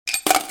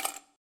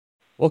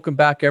Welcome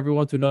back,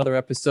 everyone, to another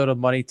episode of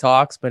Money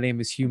Talks. My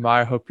name is Hugh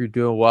Meyer. Hope you're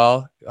doing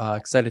well.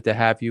 Excited to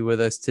have you with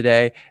us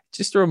today.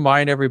 Just to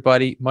remind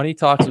everybody, Money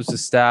Talks was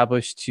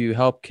established to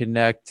help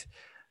connect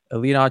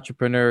elite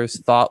entrepreneurs,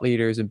 thought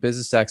leaders, and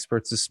business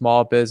experts to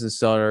small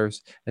business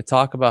owners and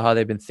talk about how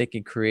they've been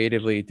thinking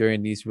creatively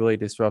during these really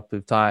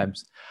disruptive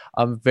times.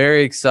 I'm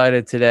very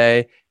excited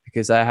today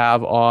because I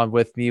have on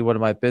with me one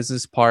of my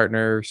business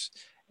partners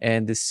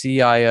and the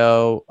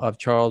CIO of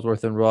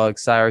Charlesworth and Rugg,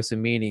 Cyrus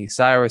Amini.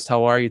 Cyrus,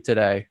 how are you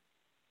today?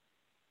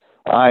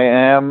 I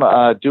am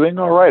doing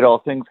all right, all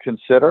things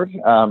considered.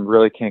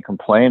 Really can't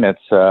complain.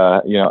 It's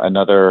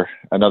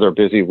another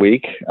busy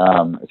week.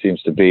 It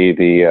seems to be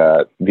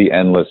the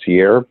endless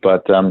year,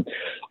 but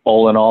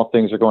all in all,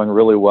 things are going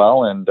really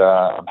well, and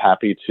I'm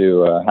happy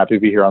to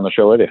be here on the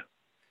show with you.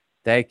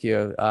 Thank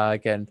you.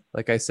 Again,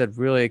 like I said,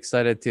 really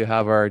excited to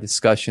have our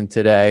discussion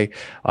today.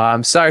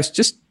 Cyrus,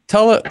 just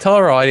tell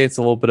our audience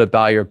a little bit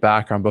about your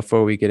background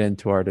before we get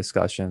into our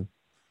discussion.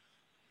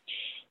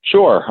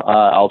 Sure.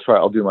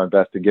 I'll do my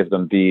best to give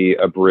them the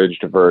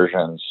abridged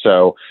version.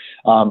 So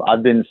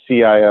I've been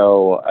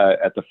CIO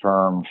at the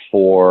firm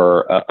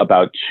for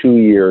about 2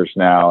 years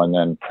now. And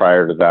then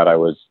prior to that, I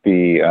was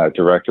the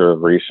director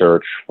of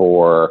research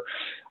for,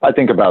 I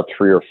think, about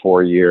 3 or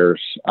 4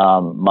 years.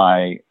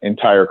 My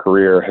entire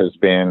career has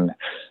been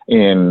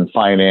in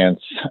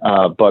finance,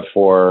 but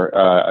for,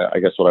 I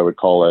guess, what I would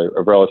call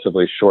a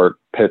relatively short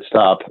pit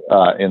stop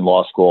in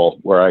law school,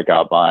 where I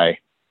got my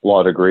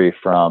law degree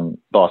from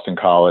Boston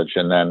College,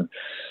 and then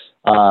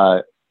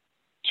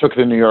took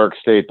the New York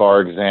State bar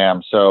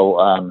exam.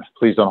 So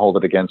please don't hold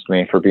it against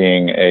me for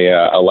being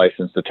a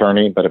licensed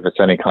attorney, but if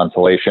it's any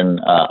consolation,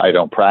 I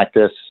don't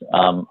practice.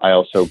 I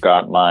also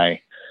got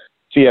my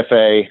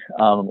CFA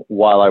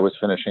while I was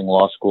finishing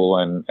law school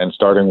and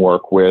starting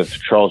work with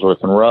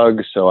Charlesworth and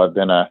Rugg. So I've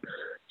been a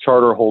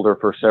charter holder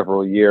for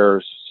several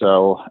years.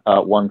 So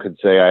one could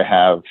say I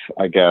have,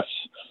 I guess,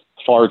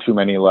 far too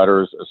many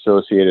letters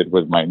associated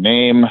with my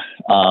name.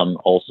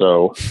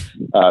 Also,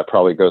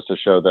 probably goes to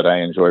show that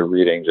I enjoy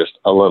reading just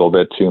a little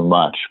bit too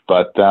much.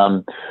 But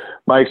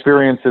my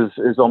experience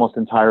is almost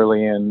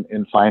entirely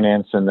in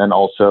finance, and then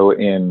also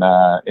in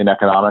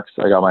economics.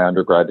 I got my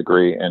undergrad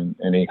degree in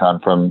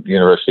econ from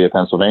University of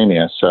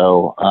Pennsylvania.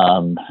 So,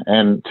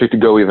 and to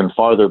go even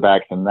farther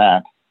back than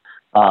that,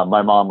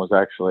 my mom was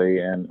actually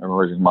an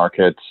emerging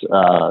markets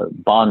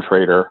bond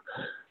trader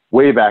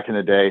way back in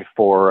the day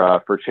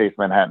for Chase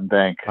Manhattan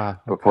Bank. Okay.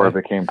 Before it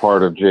became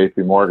part of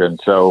JP Morgan.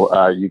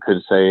 So you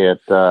could say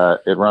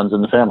it runs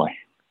in the family.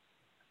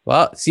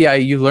 Well, see,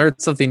 you learn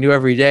something new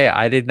every day.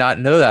 I did not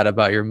know that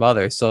about your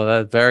mother. So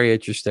that's very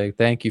interesting.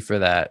 Thank you for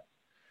that.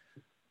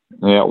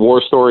 Yeah,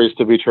 war stories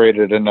to be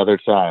traded another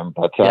time.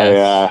 But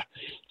Yes.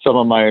 some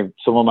of my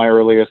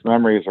earliest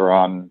memories are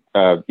on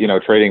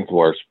trading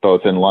floors,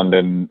 both in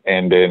London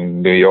and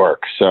in New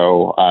York.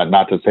 So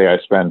not to say I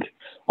spent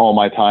all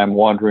my time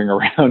wandering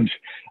around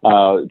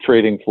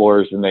trading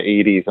floors in the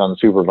 80s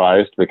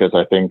unsupervised, because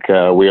I think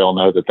we all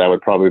know that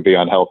would probably be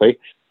unhealthy.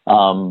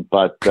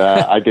 But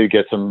I did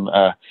get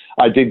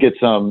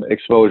some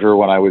exposure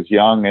when I was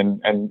young,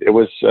 and it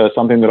was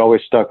something that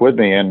always stuck with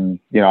me. And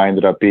I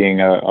ended up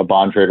being a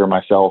bond trader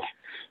myself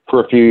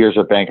for a few years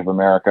at Bank of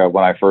America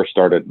when I first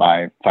started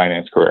my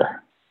finance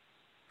career.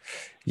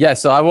 Yeah.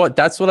 So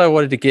that's what I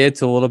wanted to get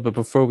into a little bit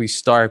before we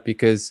start,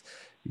 because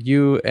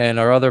you and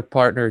our other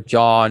partner,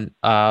 John,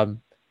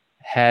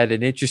 had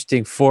an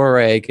interesting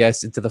foray, I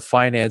guess, into the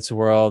finance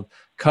world,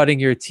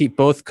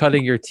 both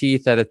cutting your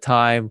teeth at a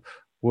time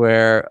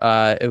where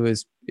it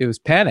was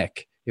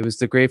panic. It was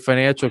the great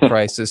financial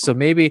crisis. So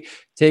maybe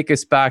take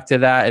us back to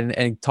that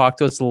and talk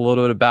to us a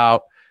little bit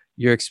about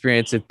your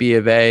experience at B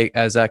of A,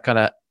 as that kind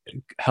of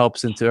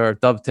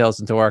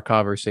dovetails into our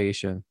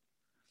conversation.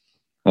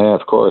 Yeah,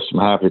 of course. I'm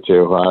happy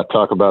to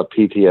talk about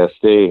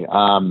PTSD.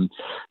 John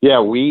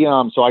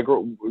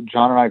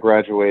and I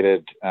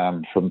graduated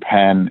from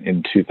Penn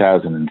in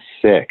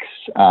 2006.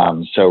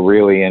 So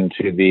really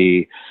into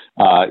the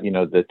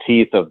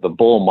teeth of the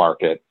bull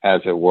market,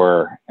 as it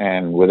were.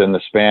 And within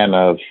the span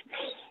of,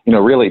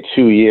 really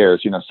 2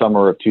 years,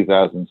 summer of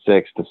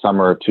 2006 to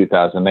summer of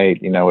 2008,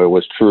 it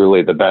was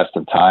truly the best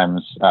of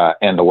times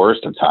and the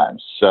worst of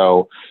times.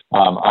 So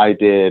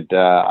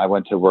I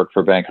went to work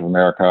for Bank of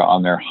America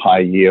on their high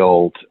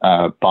yield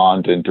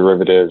bond and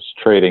derivatives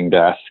trading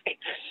desk,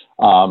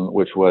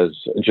 which was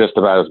just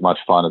about as much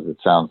fun as it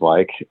sounds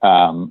like.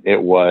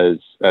 It was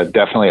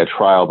definitely a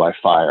trial by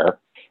fire.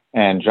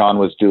 And John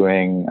was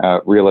doing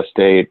real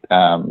estate,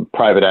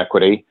 private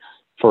equity,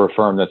 for a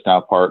firm that's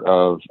now part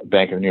of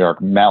Bank of New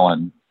York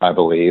Mellon, I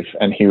believe,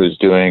 and he was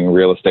doing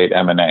real estate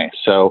M&A.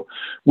 So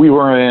we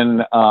were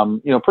in,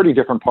 pretty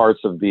different parts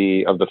of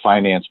the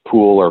finance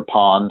pool or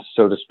pond,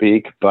 so to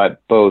speak,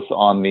 but both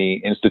on the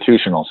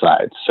institutional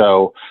side.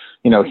 So,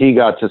 he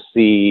got to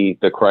see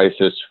the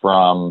crisis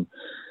from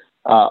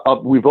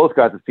we both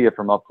got to see it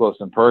from up close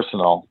and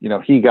personal.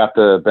 He got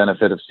the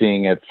benefit of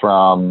seeing it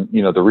from,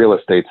 the real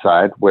estate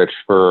side, which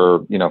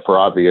for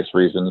obvious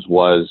reasons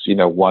was,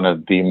 one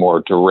of the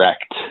more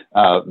direct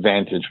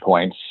vantage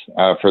points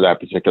for that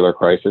particular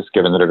crisis,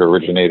 given that it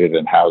originated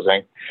in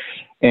housing.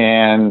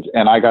 And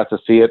I got to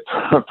see it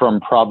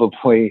from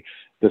probably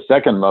the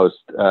second most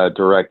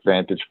direct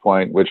vantage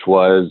point, which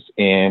was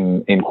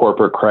in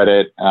corporate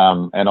credit.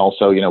 And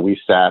also, we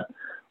sat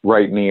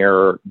right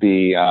near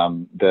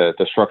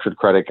the structured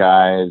credit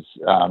guys,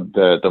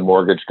 the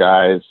mortgage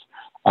guys,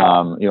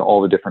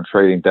 all the different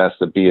trading desks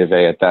at B of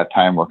A at that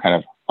time were kind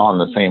of on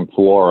the same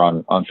floor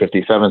on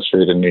 57th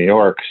Street in New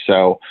York.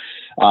 So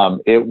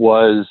it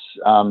was,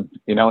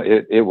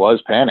 it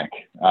was panic.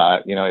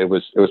 It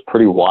was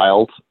pretty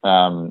wild.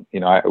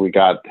 We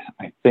got,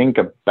 I think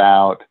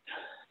about,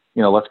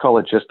 let's call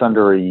it just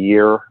under a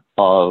year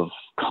of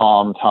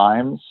calm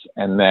times.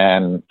 And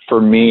then for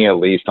me, at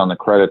least on the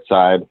credit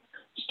side,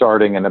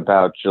 starting in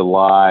about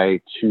July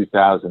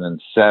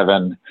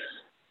 2007,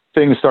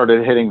 things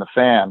started hitting the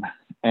fan.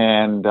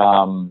 And,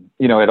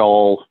 it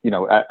all,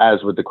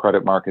 as with the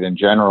credit market in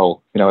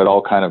general, it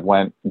all kind of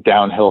went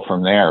downhill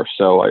from there.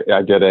 So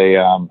I did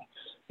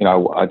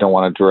I don't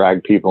want to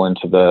drag people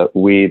into the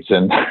weeds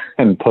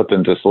and put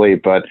them to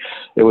sleep, but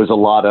it was a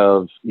lot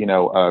of,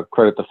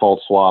 credit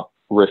default swap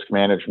risk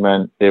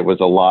management. It was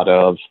a lot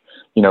of,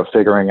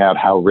 figuring out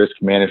how risk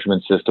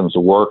management systems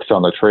works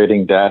on the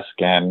trading desk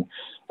and,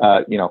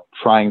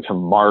 trying to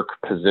mark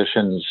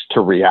positions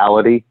to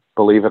reality,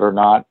 believe it or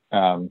not,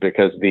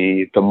 because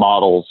the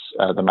models,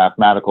 the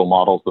mathematical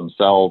models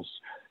themselves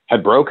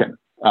had broken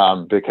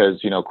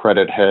because,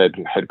 credit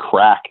had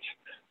cracked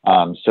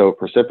so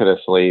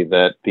precipitously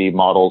that the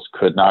models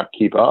could not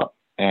keep up.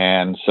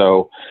 And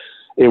so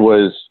it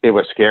was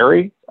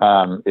scary.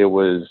 It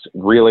was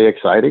really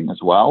exciting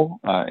as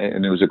well.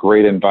 And it was a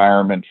great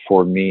environment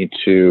for me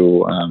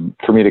to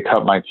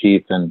cut my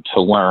teeth and to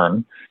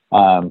learn.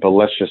 But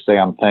let's just say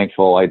I'm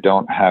thankful I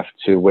don't have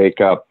to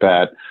wake up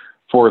at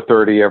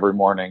 4:30 every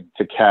morning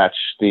to catch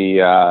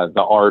the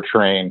R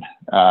train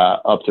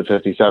up to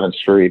 57th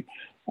Street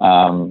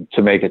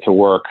to make it to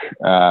work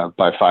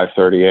by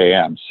 5:30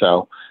 a.m.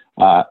 So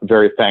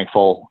very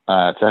thankful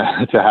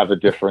to have a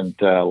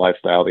different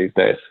lifestyle these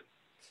days.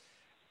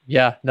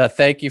 Yeah, no,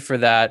 thank you for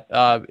that.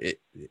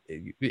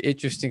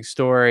 Interesting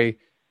story.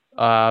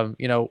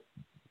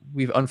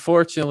 We've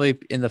unfortunately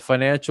in the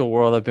financial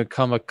world have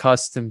become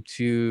accustomed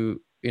to,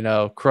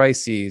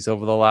 crises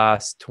over the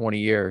last 20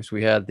 years.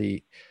 We had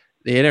the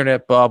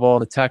internet bubble,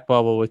 the tech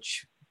bubble,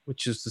 which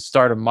is the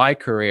start of my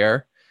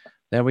career.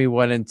 Then we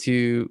went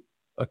into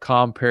a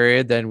calm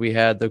period. Then we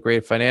had the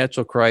great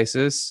financial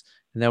crisis.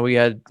 And then we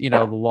had,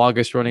 the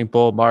longest running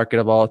bull market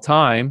of all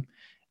time.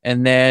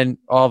 And then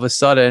all of a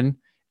sudden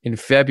in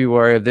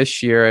February of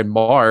this year in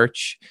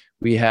March,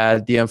 we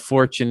had the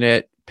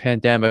unfortunate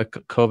pandemic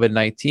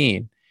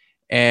COVID-19.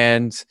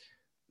 And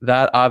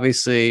that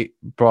obviously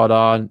brought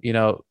on,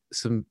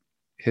 some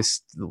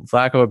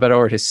lack of a better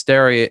word,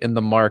 hysteria in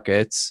the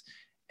markets.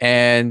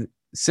 And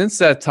since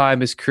that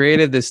time has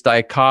created this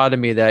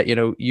dichotomy that,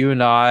 you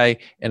and I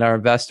and our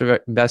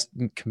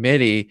investment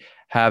committee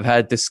have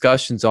had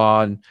discussions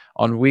on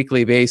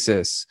weekly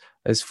basis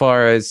as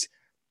far as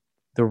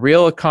the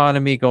real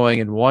economy going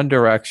in one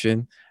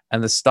direction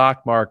and the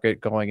stock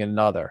market going in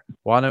another.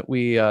 Why don't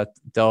we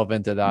delve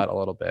into that a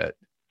little bit?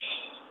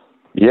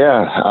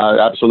 Yeah,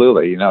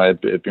 absolutely.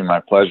 It'd be my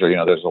pleasure.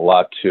 There's a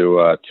lot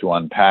to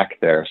unpack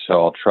there, so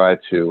I'll try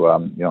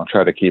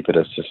to keep it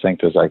as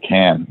succinct as I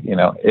can.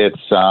 It's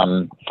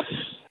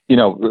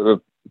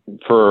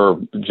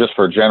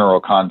for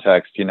general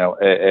context,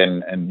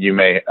 and you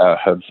may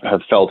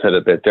have felt it a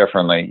bit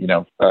differently.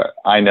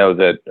 I know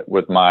that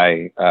with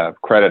my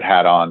credit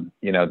hat on,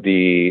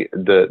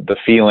 the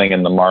feeling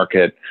in the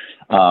market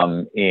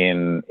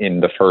in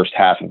the first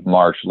half of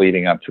March,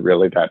 leading up to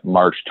really that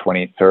March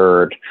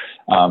 23rd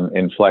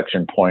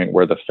inflection point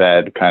where the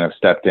Fed kind of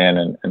stepped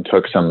in and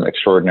took some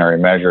extraordinary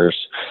measures,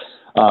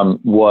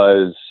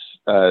 was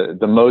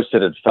the most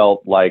it had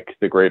felt like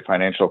the great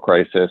financial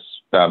crisis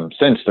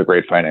since the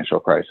great financial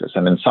crisis.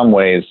 And in some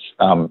ways,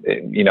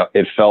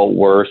 it felt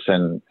worse.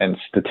 And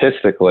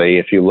statistically,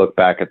 if you look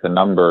back at the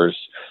numbers,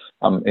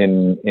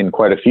 in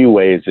quite a few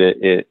ways,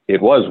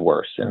 it was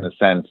worse in the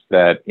sense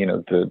that,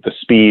 the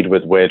speed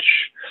with which,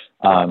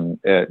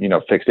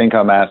 fixed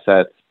income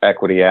assets,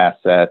 equity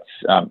assets,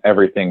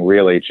 everything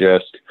really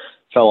just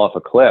fell off a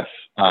cliff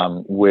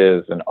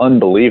with an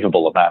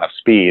unbelievable amount of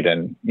speed.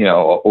 And,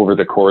 over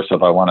the course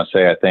of, I want to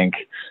say, I think,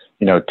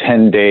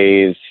 10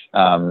 days,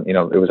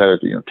 it was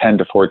either 10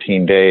 to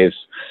 14 days,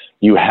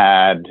 you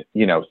had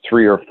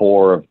 3 or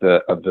 4 of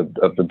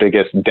the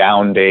biggest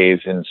down days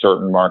in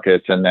certain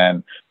markets, and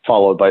then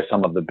followed by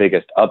some of the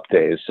biggest up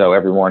days. So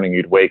every morning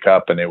you'd wake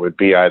up and it would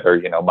be either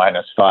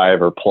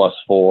 -5 or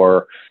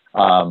 +4,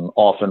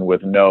 often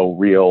with no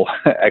real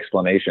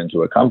explanation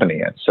to accompany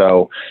it.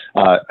 So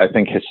I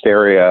think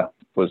hysteria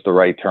was the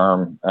right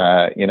term,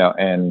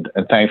 and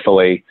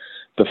thankfully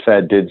the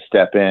Fed did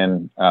step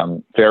in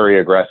very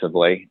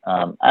aggressively,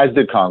 as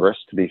did Congress,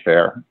 to be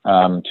fair,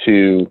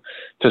 to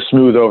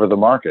smooth over the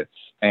markets.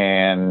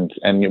 And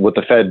what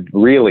the Fed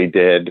really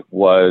did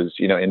was,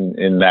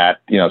 in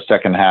that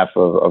second half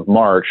of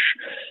March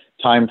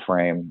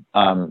timeframe,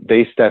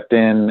 they stepped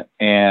in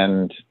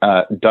and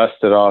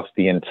dusted off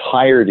the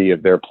entirety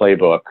of their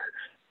playbook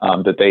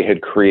that they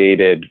had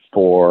created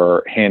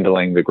for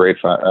handling the great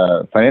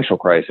financial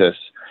crisis,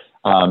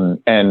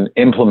 and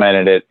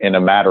implemented it in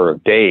a matter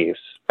of days,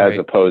 as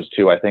opposed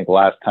to, I think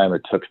last time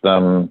it took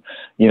them,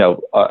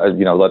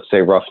 let's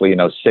say roughly,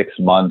 6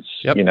 months,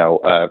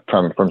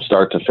 from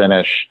start to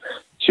finish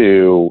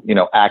to,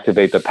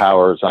 activate the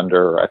powers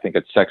under, I think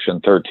it's Section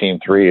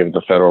 13(3) of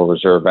the Federal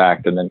Reserve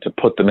Act, and then to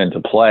put them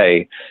into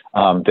play.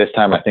 This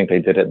time, I think they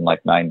did it in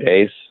like 9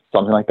 days,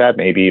 something like that,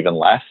 maybe even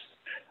less.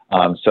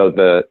 So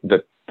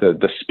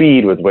the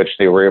speed with which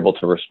they were able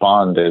to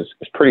respond is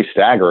pretty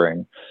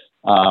staggering.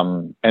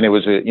 And it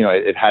was,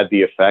 it had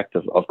the effect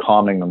of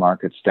calming the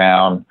markets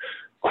down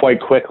quite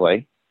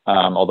quickly.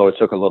 Although it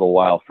took a little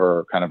while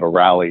for kind of a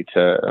rally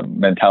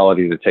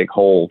mentality to take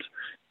hold.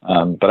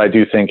 But I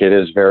do think it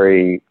is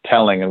very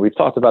telling, and we've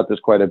talked about this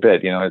quite a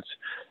bit.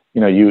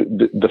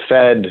 The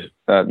Fed,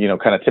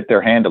 kind of tipped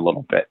their hand a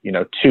little bit.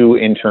 2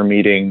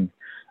 intermeeting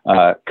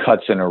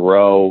cuts in a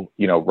row,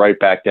 right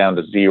back down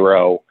to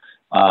zero.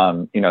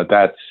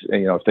 That's,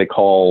 if they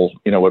call,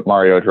 what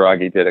Mario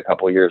Draghi did a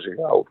couple of years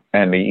ago,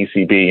 and the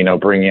ECB,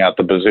 bringing out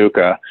the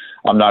bazooka.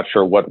 I'm not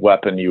sure what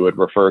weapon you would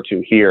refer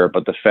to here,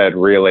 but the Fed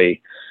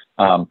really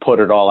put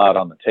it all out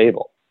on the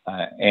table.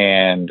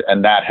 And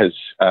that has,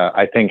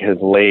 I think, has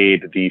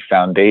laid the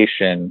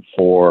foundation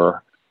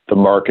for the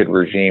market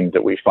regime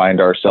that we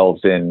find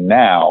ourselves in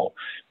now,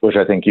 which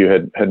I think you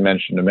had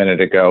mentioned a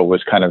minute ago,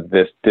 was kind of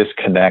this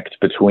disconnect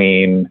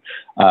between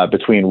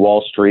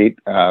Wall Street,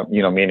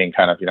 meaning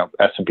kind of,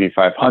 S&P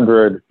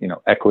 500,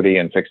 equity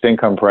and fixed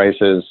income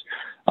prices,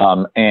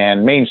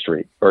 and Main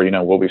Street, or,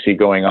 what we see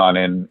going on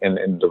in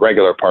the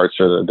regular parts,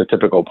 or the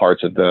typical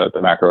parts of the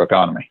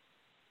macroeconomy.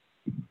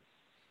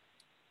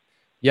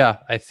 Yeah,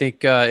 I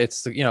think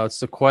it's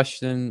the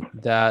question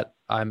that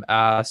I'm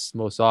asked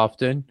most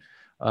often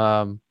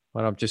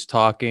when I'm just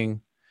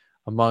talking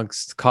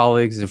amongst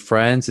colleagues and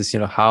friends is,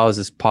 how is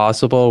this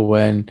possible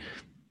when,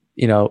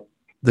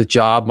 the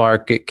job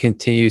market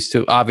continues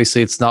to,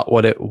 obviously it's not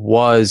what it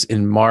was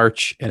in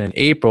March and in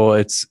April,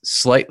 it's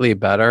slightly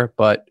better,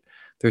 but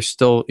there's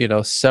still,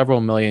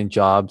 several million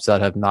jobs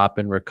that have not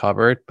been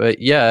recovered. But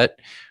yet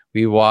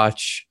we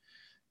watch,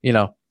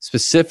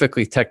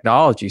 specifically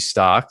technology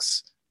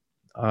stocks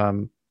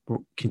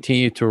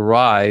continue to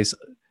rise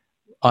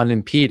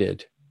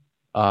unimpeded,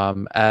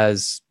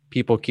 as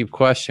people keep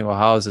questioning, well,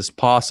 how is this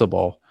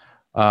possible?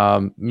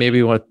 Maybe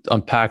you want to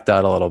unpack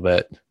that a little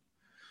bit.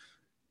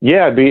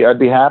 Yeah, I'd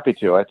be happy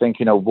to. I think,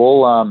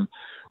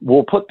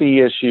 we'll put the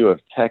issue of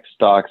tech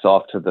stocks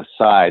off to the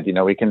side.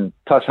 We can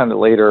touch on it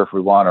later if we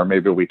want, or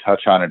maybe we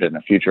touch on it in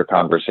a future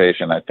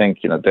conversation. I think,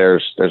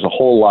 there's a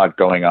whole lot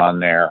going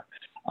on there,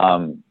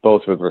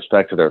 both with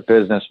respect to their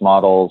business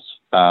models,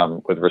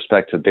 with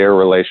respect to their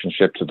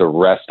relationship to the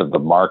rest of the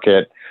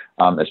market,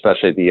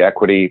 especially the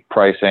equity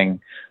pricing,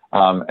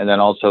 and then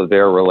also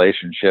their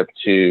relationship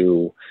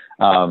to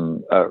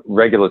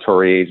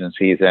regulatory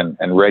agencies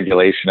and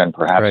regulation, and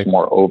perhaps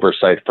more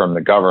oversight from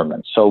the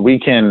government. So we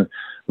can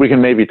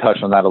maybe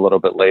touch on that a little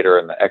bit later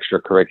in the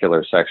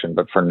extracurricular section.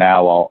 But for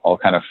now, I'll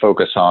kind of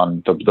focus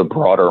on the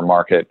broader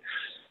market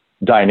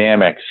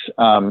dynamics.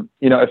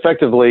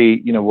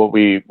 Effectively, what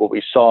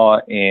we saw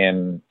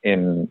in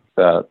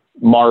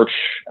March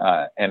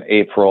and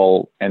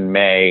April and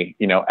May,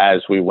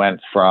 as we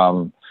went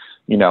from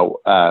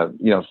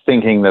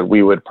thinking that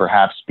we would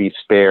perhaps be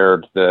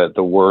spared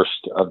the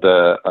worst of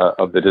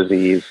the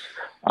disease,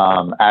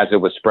 as it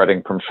was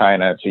spreading from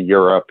China to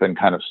Europe and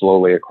kind of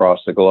slowly across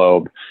the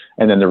globe,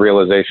 and then the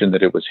realization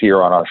that it was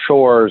here on our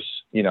shores,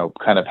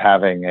 kind of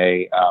having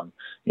a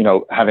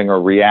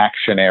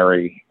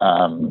reactionary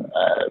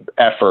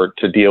effort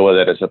to deal with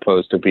it, as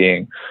opposed to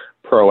being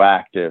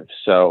proactive.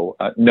 So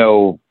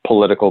no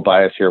political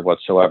bias here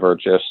whatsoever,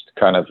 just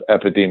kind of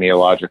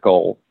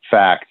epidemiological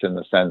facts, in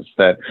the sense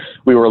that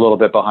we were a little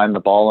bit behind the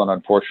ball, and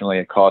unfortunately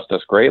it cost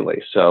us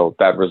greatly. So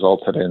that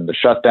resulted in the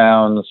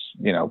shutdowns,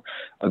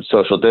 of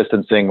social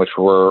distancing, which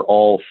we're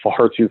all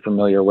far too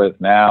familiar with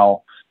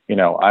now.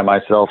 I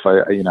myself,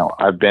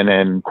 I've been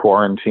in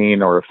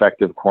quarantine, or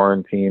effective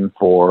quarantine,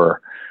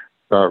 for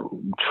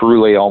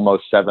truly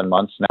almost 7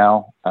 months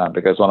now,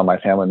 because one of my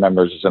family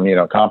members is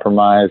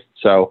immunocompromised.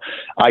 So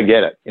I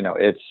get it.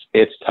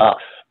 It's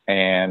tough.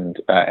 And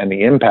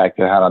the impact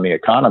it had on the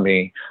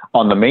economy,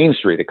 on the Main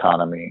Street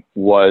economy,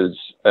 was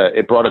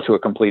it brought it to a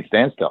complete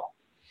standstill.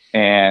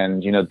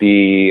 And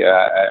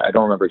I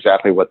don't remember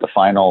exactly what the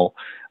final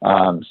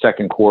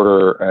second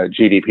quarter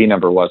GDP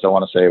number was. I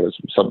want to say it was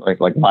something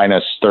like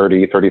minus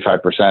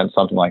 35%,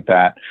 something like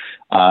that.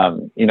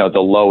 The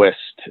lowest,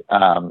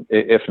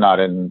 if not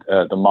in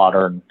the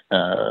modern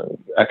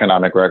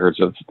economic records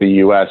of the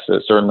U.S.,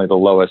 certainly the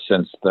lowest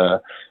since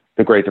the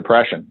the Great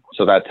Depression.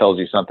 So that tells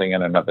you something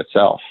in and of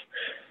itself.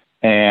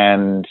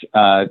 And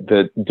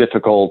the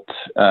difficult,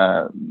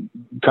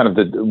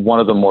 one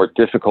of the more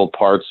difficult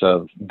parts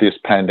of this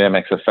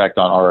pandemic's effect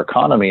on our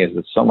economy is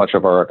that so much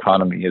of our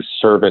economy is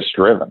services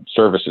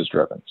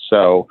driven.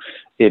 So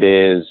it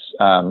is,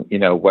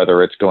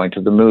 whether it's going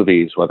to the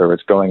movies, whether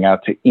it's going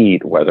out to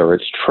eat, whether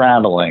it's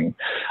traveling,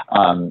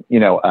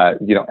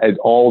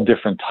 all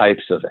different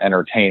types of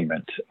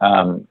entertainment.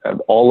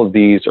 All of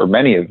these, or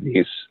many of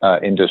these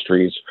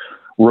industries,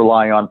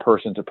 rely on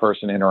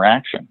person-to-person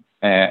interaction.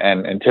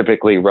 And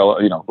typically,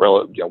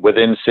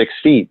 within 6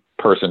 feet,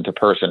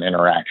 person-to-person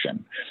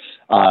interaction.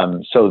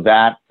 So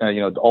that,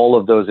 all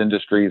of those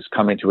industries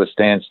coming to a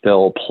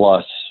standstill,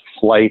 plus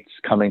flights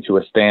coming to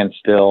a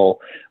standstill,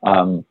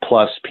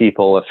 plus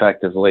people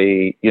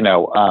effectively,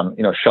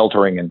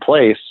 sheltering in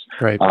place,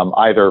 right.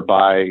 Either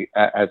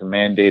as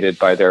mandated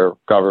by their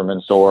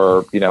governments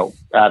or,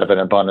 out of an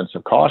abundance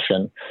of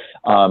caution,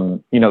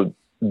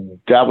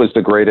 that was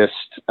the greatest,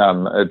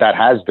 that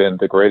has been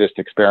the greatest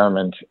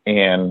experiment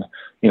in,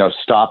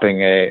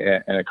 stopping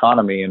an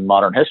economy in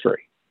modern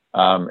history.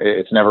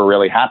 It's never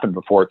really happened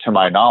before, to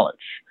my knowledge.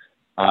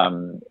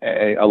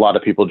 A lot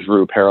of people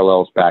drew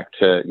parallels back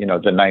to, the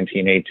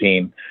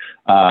 1918,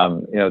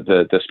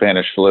 the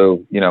Spanish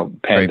flu,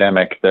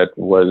 pandemic, right,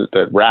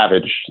 that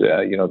ravaged,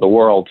 the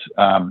world.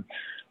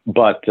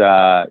 But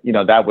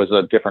that was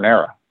a different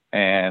era.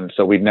 And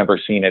so we've never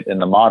seen it in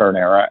the modern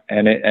era,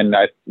 and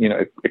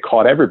it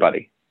caught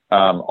everybody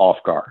off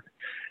guard.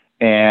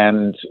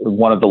 And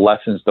one of the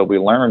lessons that we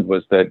learned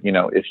was that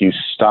if you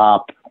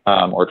stop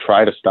or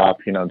try to stop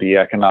the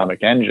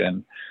economic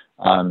engine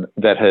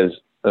that has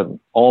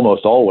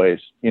almost always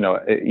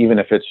even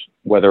if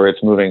whether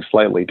it's moving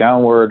slightly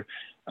downward,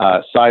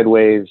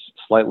 sideways,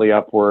 slightly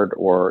upward,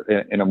 or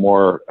in a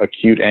more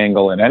acute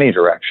angle in any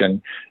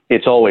direction,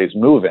 it's always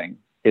moving.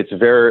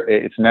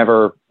 It's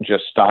never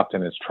just stopped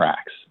in its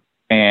tracks.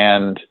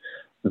 And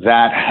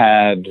that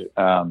had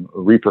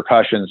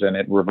repercussions, and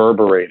it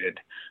reverberated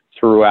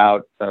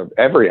throughout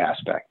every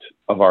aspect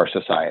of our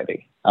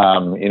society,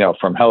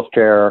 from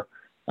healthcare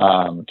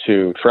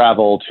to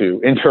travel, to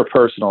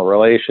interpersonal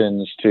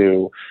relations,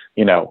 to,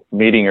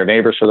 meeting your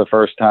neighbors for the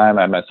first time.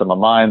 I met some of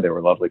mine. They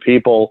were lovely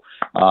people,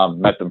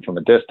 met them from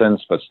a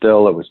distance, but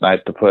still it was nice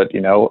to put,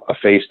 a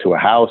face to a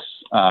house.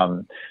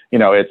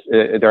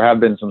 There have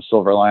been some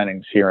silver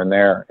linings here and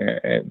there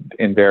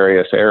in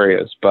various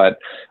areas, but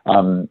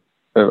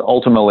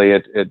ultimately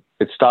it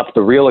stopped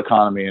the real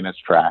economy in its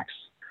tracks,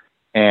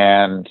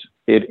 and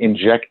it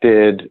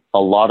injected a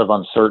lot of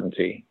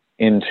uncertainty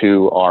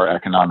into our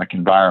economic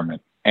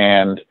environment.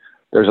 And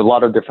there's a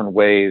lot of different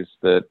ways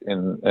that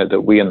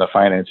we in the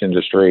finance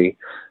industry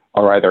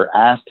are either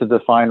asked to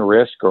define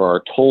risk or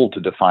are told to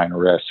define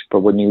risk.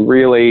 But when you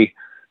really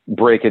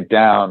break it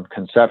down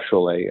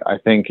conceptually, I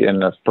think in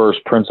the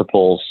first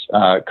principles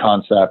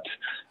concept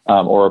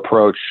or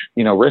approach,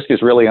 risk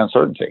is really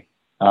uncertainty.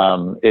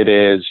 It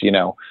is,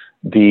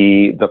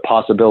 the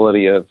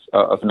possibility of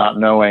not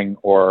knowing,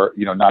 or,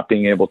 not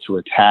being able to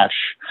attach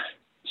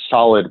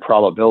solid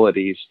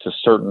probabilities to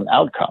certain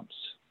outcomes.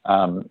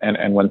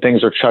 And when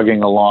things are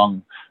chugging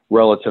along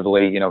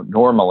relatively,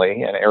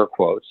 normally, in air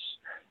quotes,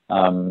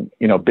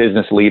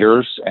 business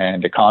leaders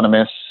and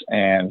economists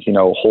and,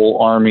 whole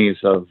armies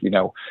of,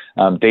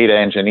 data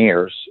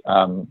engineers,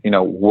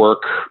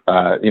 work,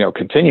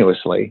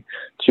 continuously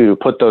to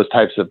put those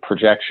types of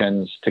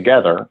projections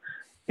together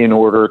in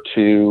order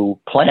to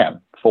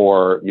plan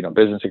for,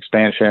 business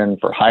expansion,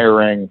 for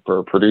hiring,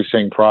 for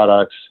producing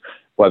products,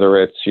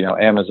 whether it's,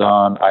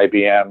 Amazon,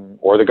 IBM,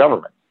 or the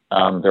government.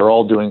 They're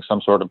all doing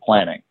some sort of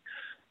planning.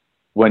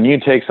 When you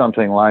take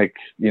something like,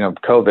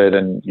 COVID,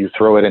 and you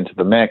throw it into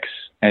the mix,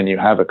 and you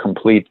have a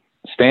complete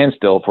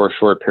standstill for a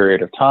short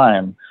period of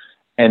time,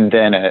 and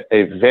then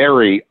a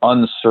very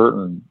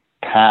uncertain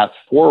path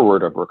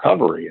forward of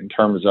recovery in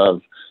terms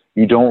of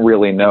you don't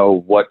really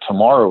know what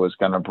tomorrow is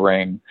going to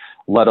bring,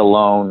 let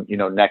alone,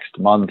 next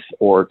month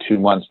or 2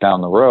 months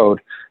down the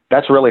road,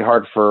 that's really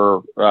hard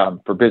for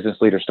business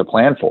leaders to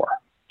plan for.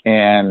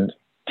 And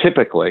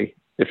typically,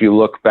 if you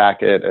look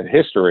back at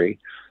history,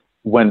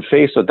 when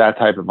faced with that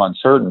type of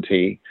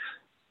uncertainty,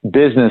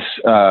 business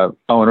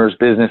owners,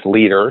 business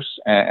leaders,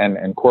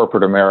 and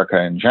corporate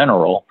America in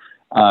general,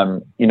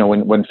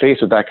 when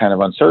faced with that kind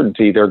of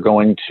uncertainty, they're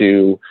going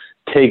to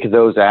take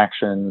those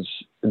actions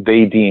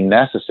they deem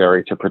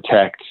necessary to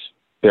protect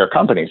their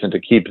companies and to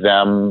keep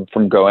them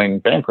from going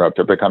bankrupt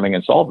or becoming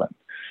insolvent.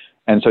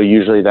 And so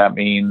usually that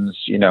means,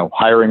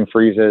 hiring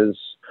freezes,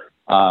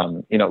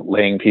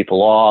 laying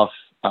people off,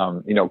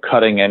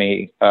 cutting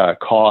any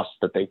costs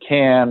that they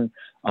can,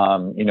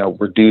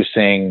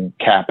 reducing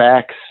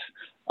CapEx,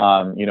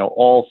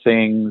 all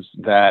things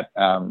that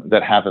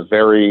have a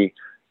very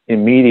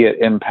immediate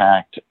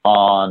impact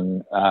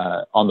on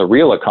the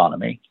real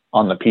economy,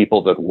 on the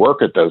people that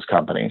work at those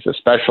companies,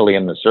 especially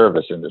in the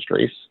service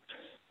industries.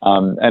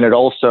 And it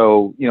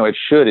also, it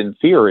should, in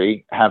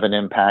theory, have an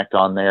impact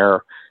on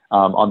their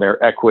on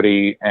their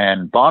equity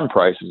and bond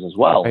prices as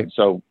well. Right.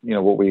 So,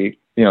 what we,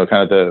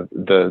 kind of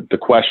the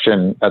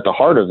question at the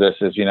heart of this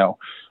is,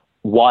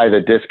 why the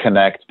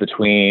disconnect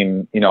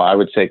between, I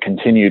would say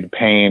continued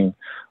pain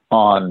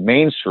on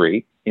Main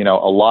Street, a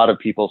lot of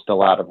people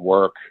still out of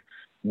work,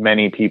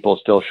 many people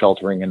still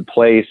sheltering in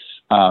place.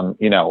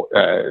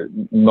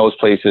 Most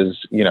places,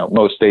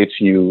 most states,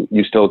 you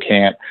still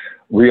can't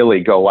really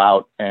go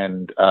out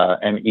and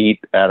eat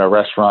at a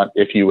restaurant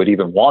if you would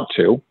even want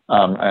to.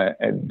 I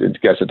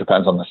guess it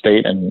depends on the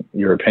state and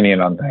your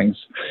opinion on things.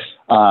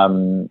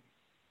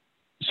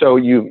 So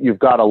you've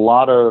got a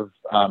lot of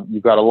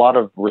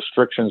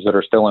restrictions that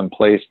are still in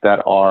place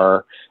that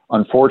are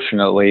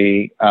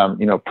unfortunately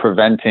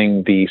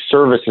preventing the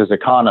services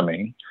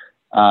economy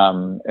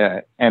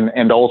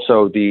and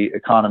also the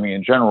economy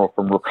in general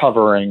from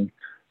recovering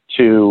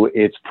to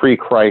its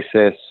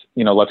pre-crisis,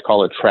 let's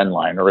call it trend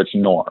line or its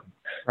norm.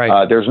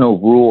 Right. There's no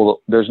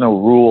rule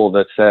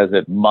that says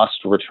it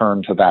must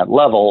return to that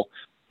level.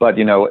 But,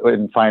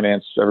 in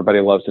finance, everybody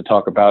loves to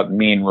talk about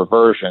mean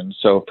reversion.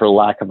 So for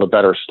lack of a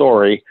better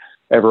story,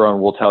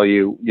 everyone will tell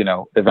you,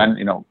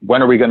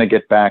 when are we going to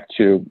get back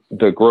to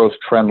the growth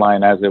trend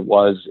line as it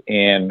was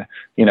in,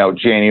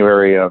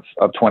 January of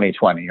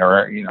 2020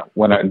 or,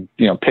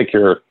 pick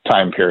your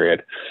time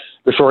period.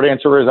 The short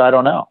answer is, I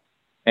don't know.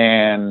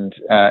 And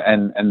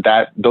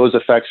that those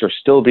effects are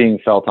still being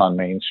felt on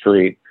Main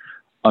Street.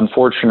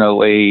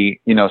 Unfortunately,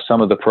 some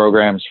of the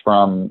programs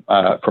from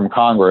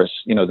Congress,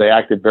 they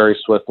acted very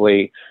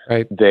swiftly.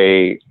 Right.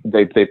 They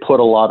put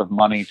a lot of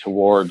money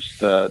towards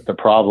the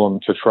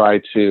problem to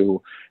try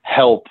to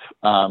help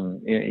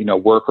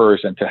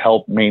workers and to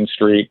help Main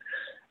Street.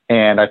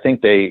 And I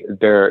think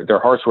their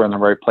hearts were in the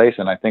right place,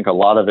 and I think a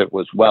lot of it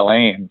was well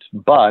aimed.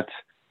 But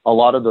a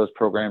lot of those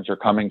programs are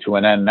coming to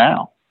an end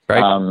now.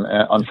 Right.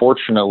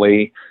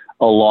 Unfortunately,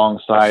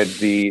 alongside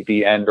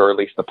the end, or at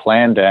least the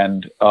planned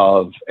end,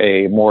 of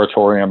a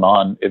moratorium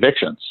on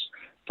evictions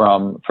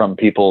from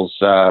people's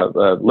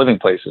living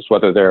places,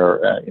 whether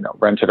they're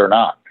rented or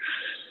not.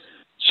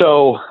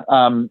 So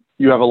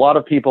you have a lot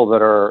of people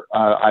that are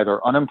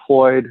either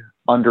unemployed,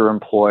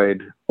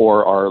 underemployed,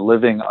 or are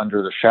living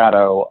under the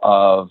shadow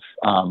of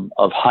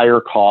higher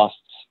costs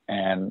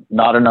and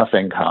not enough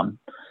income.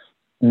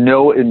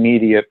 No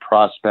immediate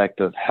prospect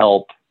of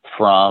help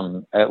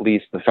from at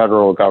least the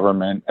federal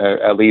government,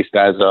 at least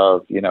as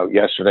of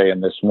yesterday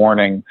and this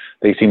morning.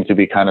 They seem to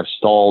be kind of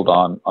stalled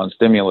on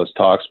stimulus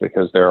talks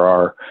because there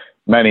are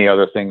many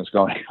other things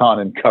going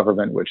on in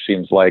government, which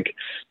seems like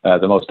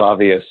the most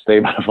obvious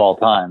statement of all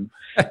time.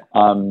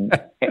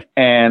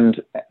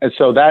 And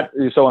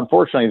so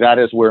unfortunately, that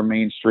is where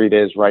Main Street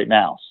is right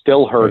now,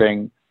 still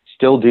hurting,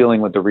 still dealing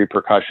with the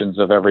repercussions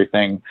of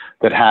everything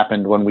that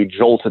happened when we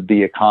jolted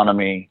the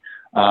economy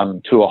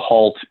to a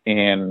halt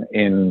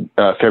in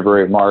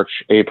February, March,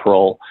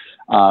 April.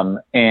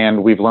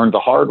 And we've learned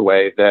the hard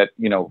way that,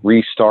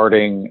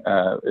 restarting,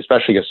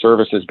 especially a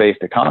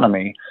services-based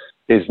economy,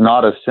 is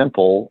not as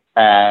simple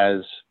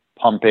as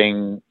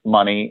pumping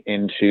money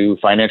into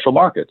financial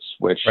markets,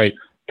 which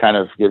kind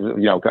of gives, I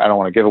don't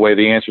want to give away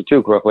the answer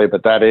too quickly,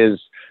 but that is,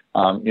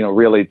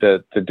 really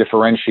the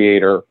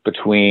differentiator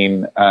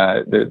between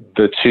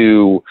the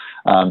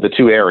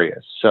two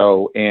areas.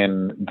 So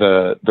in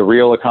the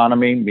real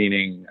economy,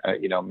 meaning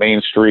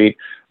Main Street,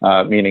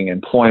 meaning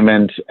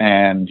employment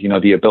and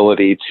the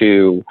ability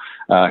to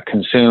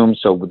consume.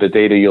 So the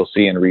data you'll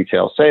see in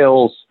retail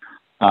sales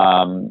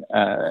and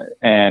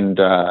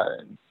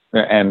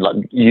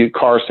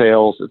car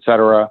sales, et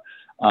cetera.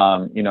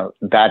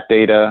 That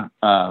data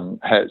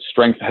has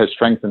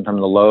strengthened from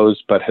the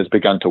lows, but has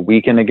begun to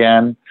weaken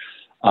again.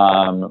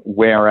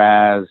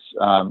 Whereas,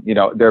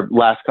 the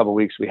last couple of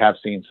weeks, we have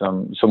seen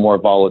some more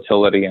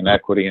volatility in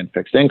equity and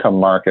fixed income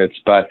markets.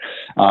 But,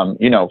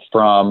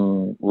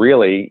 from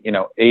really,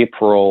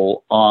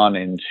 April on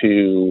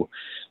into,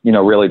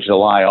 really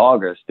July,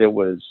 August, it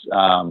was,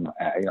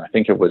 I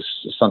think it was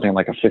something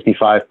like a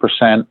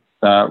 55%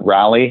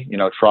 rally,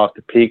 trough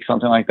to peak,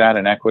 something like that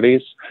in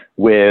equities,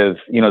 with,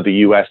 the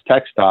U.S.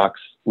 tech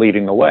stocks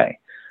leading the way.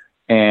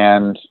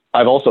 And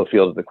I've also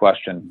fielded the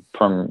question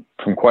from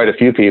quite a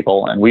few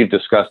people, and we've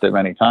discussed it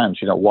many times,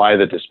 why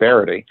the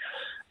disparity?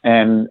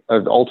 And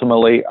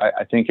ultimately,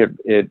 I think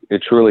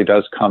it truly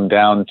does come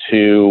down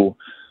to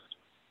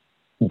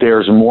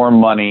there's more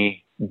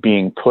money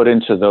being put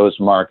into those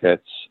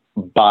markets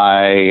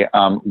by,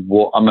 I'm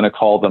going to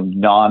call them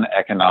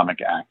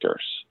non-economic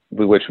actors,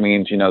 which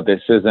means,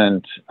 this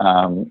isn't,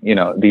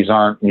 these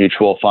aren't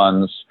mutual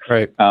funds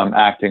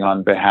acting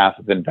on behalf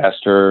of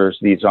investors.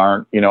 These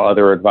aren't,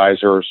 other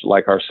advisors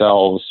like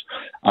ourselves,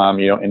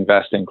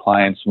 investing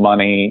clients'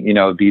 money.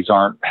 These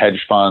aren't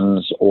hedge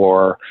funds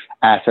or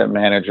asset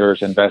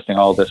managers investing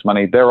all this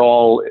money. They're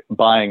all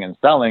buying and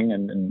selling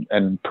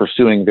and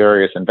pursuing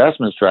various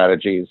investment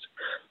strategies,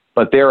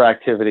 but their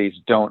activities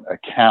don't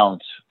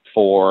account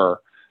for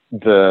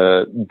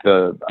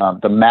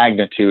the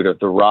magnitude of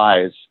the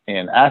rise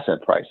in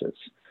asset prices.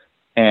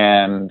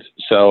 And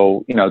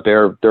so,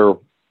 they're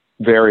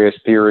various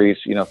theories,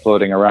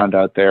 floating around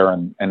out there,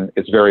 and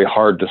it's very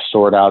hard to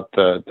sort out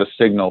the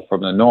signal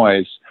from the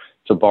noise,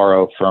 to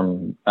borrow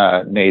from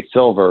Nate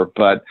Silver.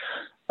 But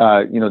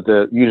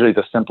usually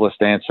the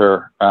simplest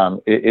answer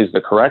is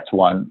the correct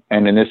one,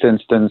 and in this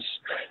instance,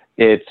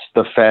 it's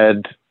the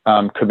Fed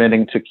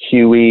committing to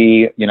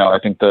QE. I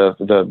think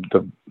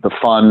the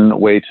fun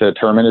way to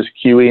term it is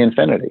QE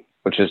infinity,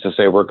 which is to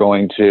say we're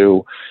going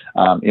to,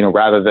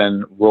 rather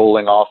than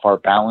rolling off our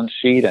balance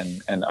sheet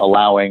and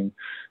allowing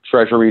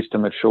treasuries to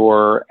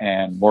mature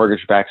and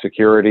mortgage-backed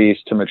securities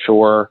to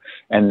mature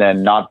and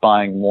then not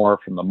buying more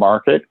from the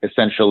market,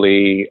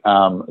 essentially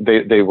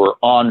they were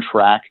on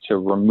track to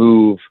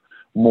remove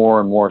more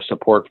and more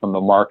support from the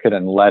market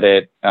and let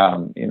it,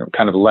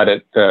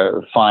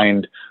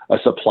 find a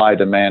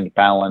supply-demand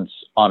balance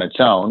on its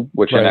own,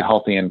 which in a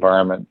healthy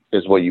environment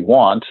is what you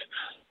want.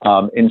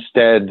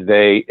 Instead,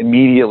 they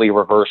immediately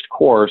reversed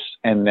course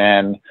and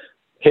then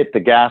hit the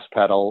gas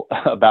pedal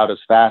about as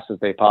fast as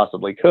they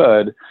possibly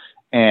could,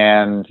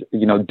 and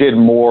did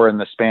more in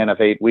the span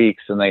of 8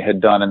 weeks than they had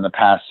done in the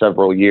past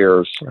several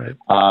years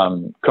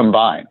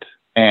combined.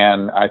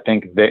 And I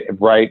think that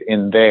right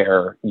in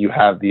there, you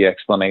have the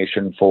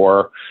explanation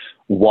for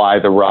why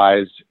the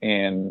rise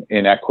in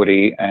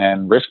equity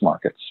and risk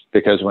markets.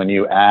 Because when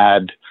you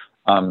add,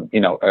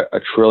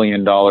 $1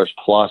 trillion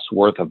plus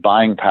worth of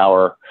buying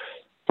power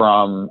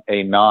from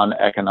a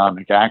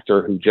non-economic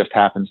actor who just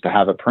happens to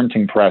have a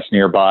printing press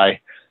nearby,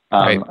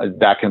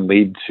 that can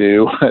lead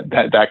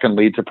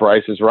to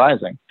prices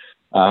rising.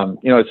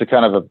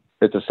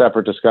 It's a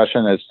separate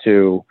discussion as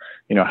to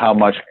how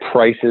much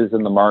prices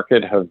in the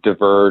market have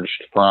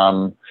diverged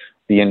from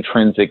the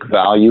intrinsic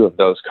value of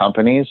those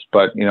companies.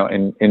 But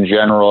in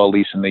general, at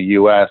least in the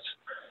U.S.,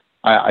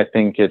 I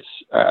think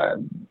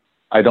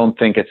I don't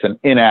think it's an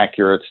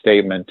inaccurate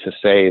statement to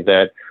say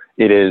that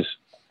it is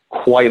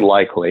quite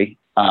likely.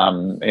 I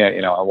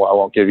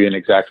won't give you an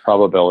exact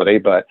probability,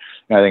 but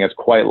I think it's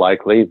quite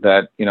likely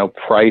that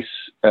price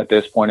at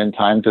this point in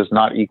time does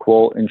not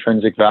equal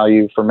intrinsic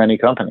value for many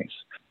companies,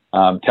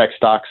 tech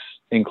stocks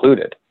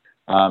included.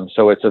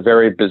 So it's a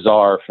very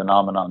bizarre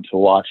phenomenon to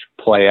watch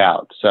play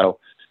out. So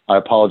I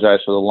apologize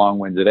for the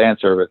long-winded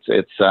answer.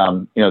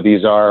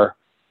 These are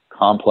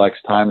complex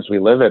times we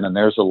live in, and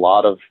there's a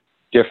lot of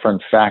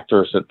different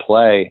factors at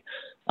play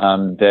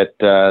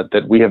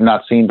that we have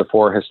not seen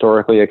before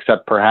historically,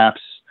 except perhaps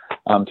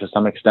to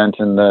some extent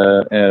in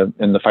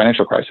the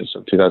financial crisis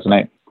of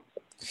 2008.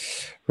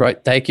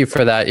 Right. Thank you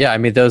for that. Yeah, I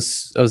mean, that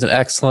was an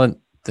excellent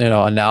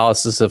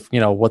analysis of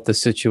what the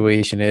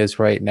situation is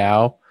right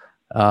now.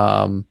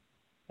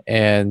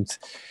 And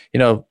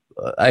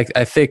I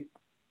think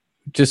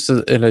just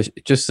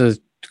to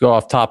go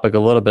off topic a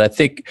little bit, I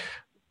think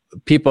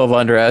people have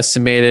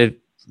underestimated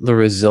the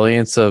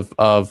resilience of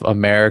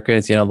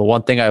Americans. The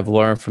one thing I've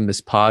learned from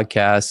this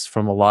podcast,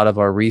 from a lot of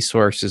our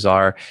resources,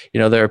 are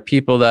there are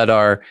people that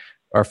are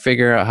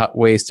figuring out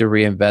ways to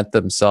reinvent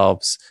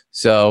themselves.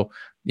 So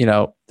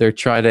they're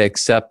trying to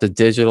accept the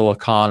digital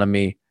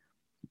economy,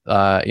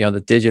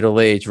 the digital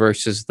age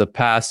versus the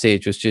past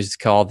age, which is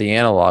called the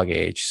analog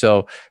age.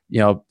 So,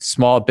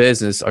 small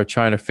business are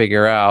trying to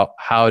figure out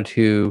how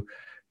to,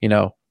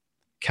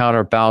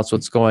 counterbalance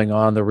what's going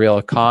on in the real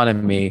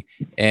economy.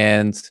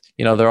 And,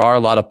 there are a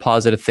lot of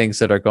positive things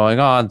that are going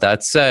on.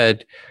 That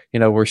said,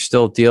 we're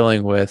still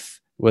dealing with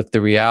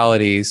the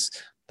realities,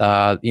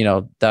 that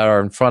are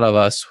in front of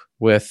us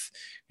with,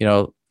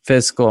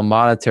 fiscal and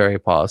monetary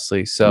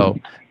policy. So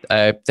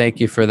I thank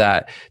you for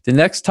that. The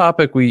next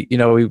topic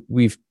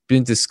we've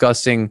been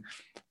discussing,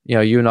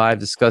 you and I have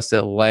discussed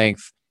at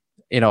length.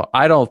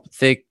 I don't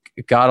think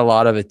it got a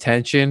lot of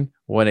attention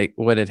when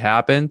it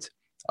happened.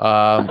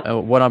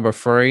 And what I'm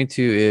referring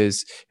to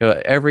is,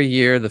 every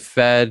year the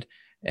Fed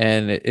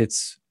and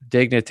its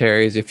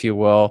dignitaries, if you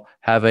will,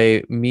 have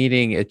a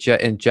meeting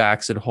in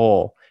Jackson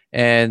Hole.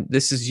 And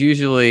this is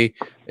usually,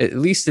 at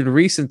least in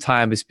recent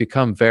time, has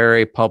become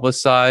very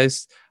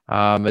publicized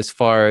as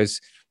far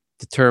as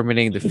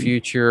determining the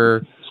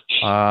future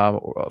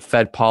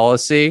Fed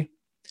policy.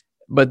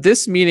 But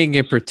this meeting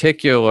in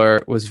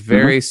particular was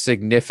very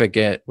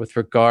significant with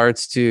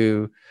regards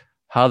to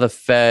how the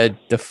Fed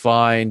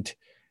defined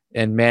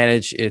and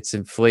manage its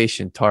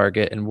inflation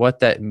target and what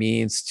that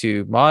means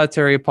to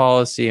monetary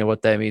policy and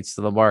what that means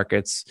to the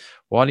markets.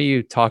 Why don't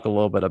you talk a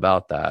little bit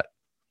about that?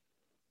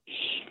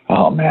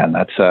 Oh man,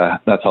 that's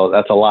a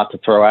lot to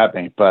throw at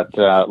me. But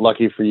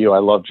lucky for you, I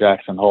love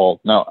Jackson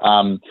Hole. No,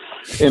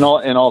 in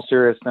all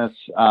seriousness,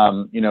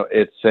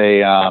 it's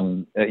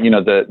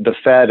the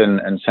Fed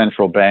and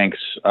central banks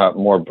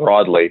more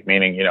broadly,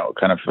 meaning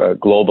kind of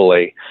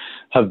globally,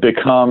 have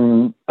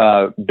become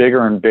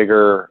bigger and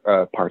bigger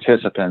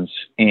participants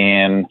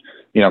in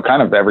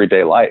kind of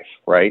everyday life,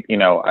 right?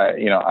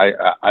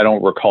 I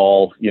don't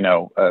recall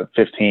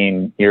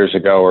 15 years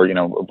ago, or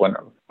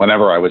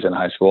whenever I was in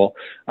high school,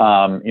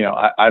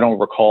 I don't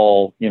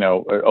recall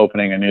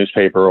opening a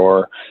newspaper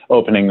or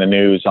opening the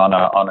news on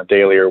a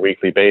daily or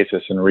weekly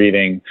basis and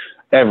reading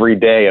every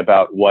day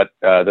about what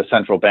the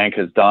central bank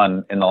has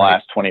done in the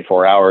last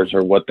 24 hours,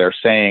 or what they're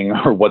saying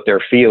or what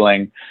they're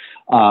feeling.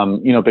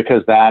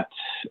 because that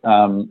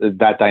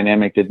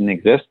dynamic didn't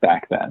exist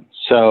back then.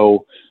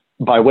 So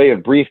by way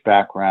of brief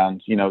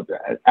background,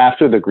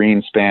 after the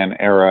Greenspan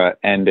era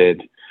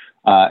ended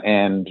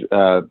and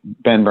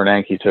Ben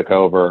Bernanke took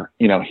over,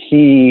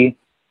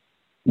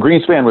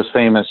 Greenspan was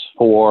famous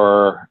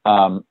for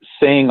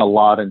saying a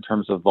lot in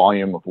terms of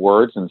volume of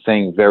words and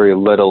saying very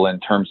little in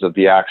terms of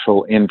the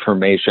actual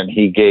information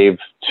he gave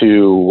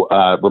to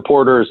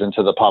reporters and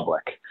to the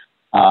public.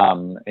 I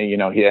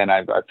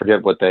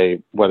forget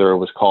whether it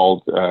was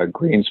called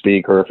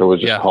Greenspeak or if it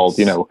was just called,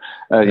 his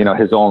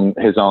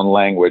own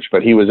language,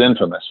 but he was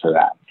infamous for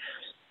that.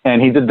 And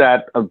he did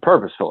that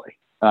purposefully,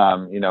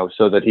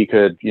 so that he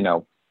could,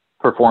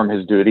 perform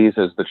his duties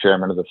as the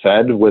chairman of the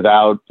Fed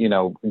without,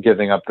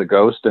 giving up the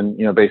ghost and,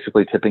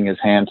 basically tipping his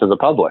hand to the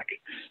public.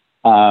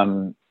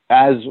 Once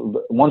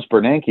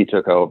Bernanke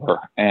took over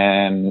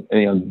and,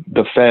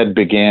 the Fed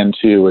began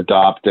to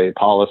adopt a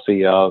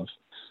policy of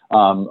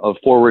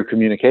forward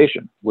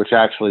communication, which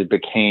actually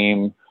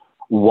became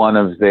one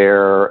of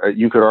their,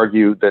 you could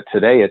argue that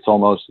today it's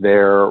almost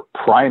their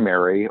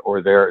primary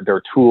or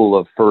their tool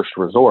of first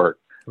resort.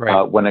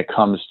 Right. When it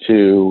comes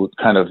to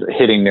kind of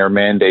hitting their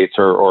mandates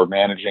or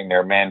managing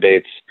their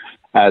mandates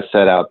as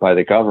set out by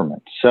the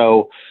government.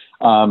 So,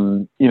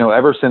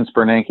 ever since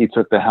Bernanke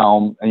took the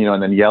helm,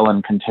 and then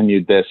Yellen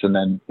continued this, and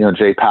then,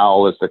 Jay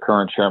Powell as the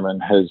current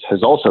chairman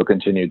has also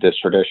continued this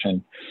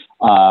tradition,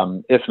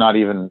 if not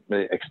even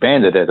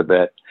expanded it a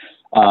bit.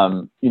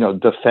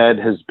 The Fed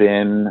has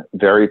been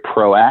very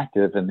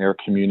proactive in their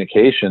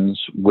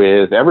communications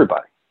with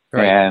everybody.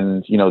 Right.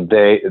 And,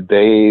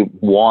 they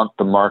want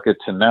the market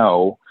to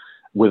know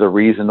with a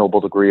reasonable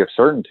degree of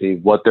certainty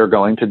what they're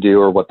going to do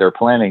or what they're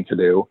planning to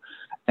do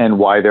and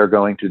why they're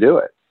going to do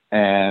it.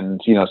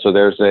 And, so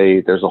there's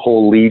a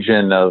whole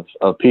legion of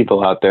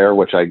people out there,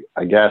 which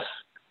I guess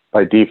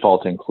by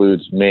default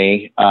includes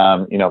me,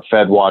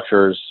 Fed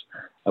watchers,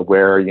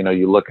 where,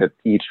 you look at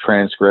each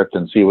transcript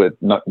and see what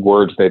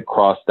words they've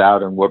crossed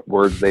out and what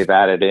words they've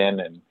added in,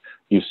 and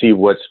you see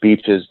what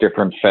speeches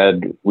different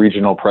Fed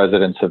regional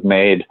presidents have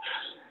made.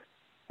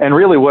 And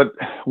really what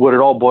it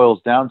all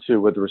boils down to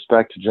with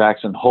respect to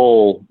Jackson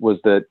Hole was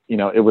that,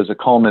 it was a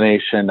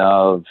culmination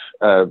of,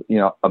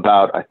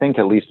 about, I think,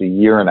 at least a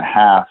year and a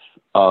half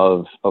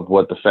of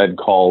what the Fed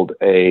called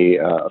a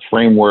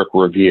framework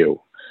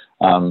review.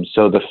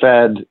 So the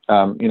Fed,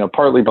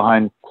 partly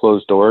behind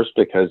closed doors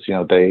because,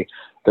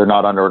 they're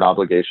not under an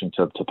obligation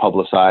to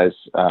publicize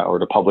or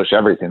to publish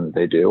everything that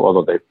they do,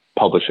 although they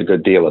publish a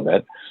good deal of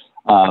it.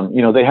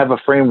 They have a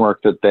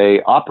framework that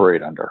they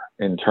operate under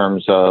in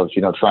terms of,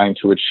 trying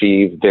to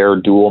achieve their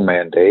dual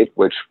mandate,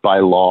 which by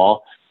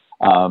law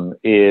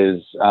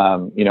is,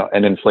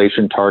 an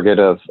inflation target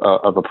of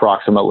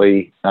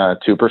approximately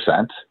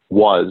 2%,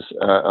 was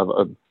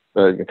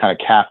kind of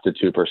capped at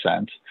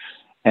 2%.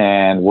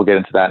 And we'll get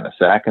into that in a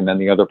sec. And then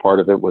the other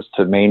part of it was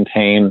to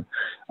maintain,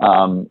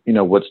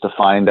 what's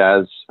defined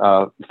as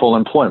full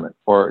employment,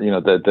 or,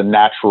 the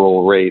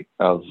natural rate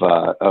of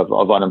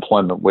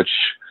unemployment, which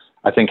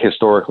I think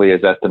historically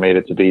is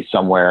estimated to be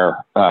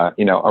somewhere,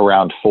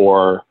 around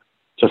 4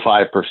 to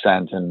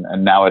 5%.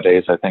 And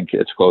nowadays, I think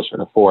it's closer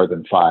to 4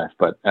 than 5,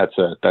 but that's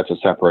a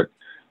separate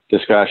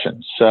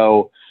discussion.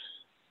 So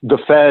the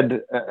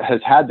Fed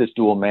has had this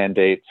dual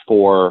mandate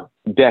for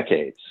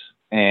decades.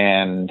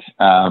 And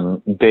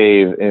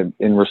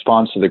in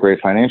response to the great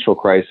financial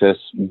crisis,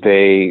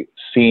 they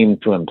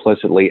seemed to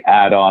implicitly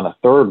add on a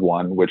third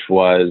one, which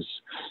was,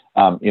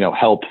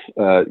 help,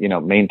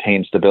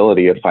 maintain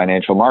stability of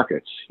financial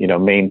markets,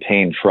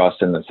 maintain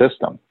trust in the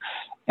system.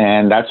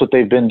 And that's what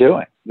they've been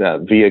doing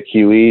via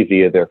QE,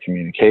 via their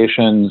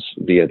communications,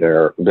 via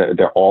their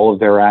all of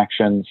their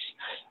actions.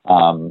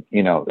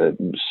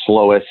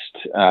 Slowest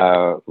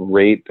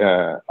rate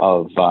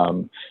of,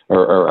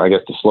 or I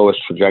guess the slowest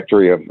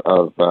trajectory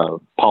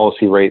of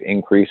policy rate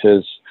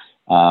increases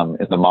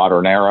in the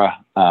modern era.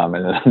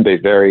 And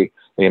they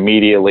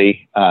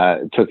immediately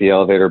took the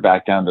elevator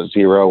back down to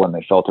zero when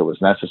they felt it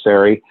was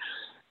necessary.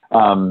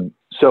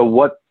 So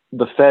what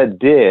the Fed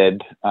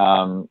did,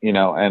 and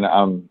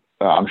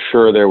I'm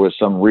sure there was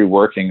some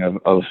reworking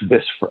of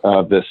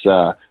this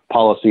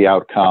policy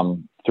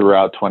outcome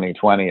throughout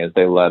 2020 as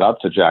they led up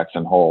to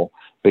Jackson Hole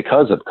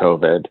because of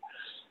COVID.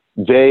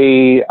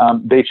 They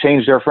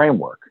changed their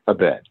framework a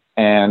bit.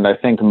 And I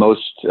think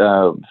most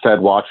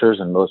Fed watchers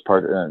and most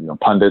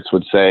pundits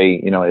would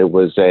say, it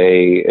was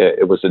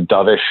a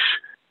dovish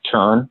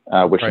turn,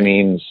 which right.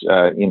 means,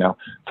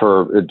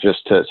 for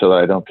just to, so that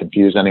I don't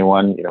confuse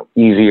anyone,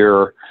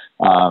 easier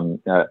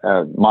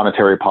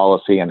monetary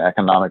policy and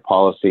economic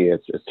policy.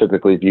 It's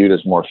typically viewed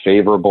as more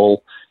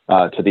favorable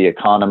to the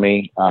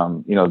economy.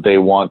 They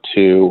want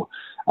to,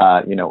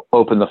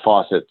 open the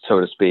faucet, so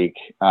to speak,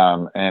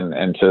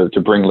 and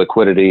to bring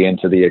liquidity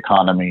into the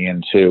economy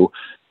and to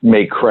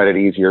make credit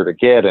easier to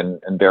get and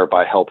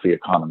thereby help the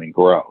economy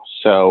grow.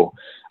 So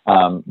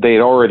they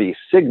had already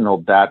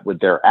signaled that with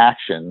their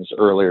actions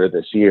earlier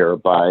this year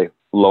by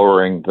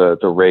lowering the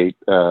rate,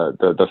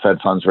 the Fed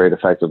funds rate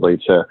effectively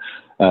to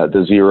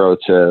the 0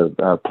 to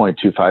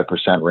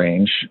 0.25%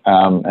 range,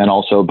 and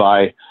also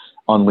by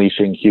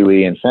unleashing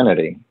QE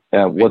infinity.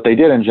 What they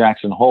did in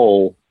Jackson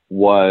Hole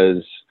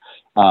was,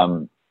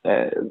 I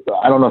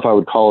don't know if I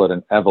would call it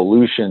an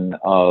evolution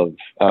of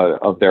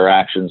their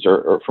actions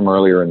or from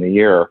earlier in the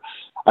year.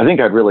 I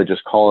think I'd really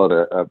just call it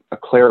a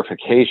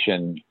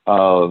clarification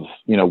of,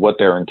 what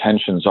their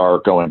intentions are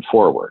going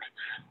forward.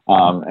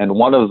 And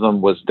one of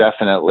them was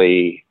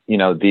definitely,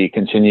 the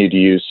continued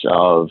use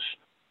of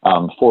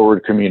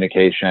forward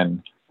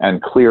communication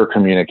and clear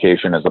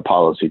communication as a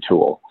policy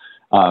tool.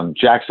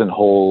 Jackson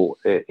Hole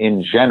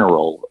in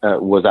general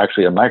was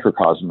actually a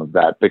microcosm of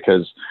that,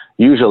 because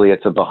usually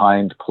it's a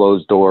behind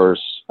closed doors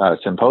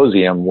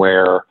symposium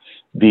where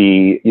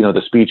the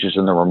speeches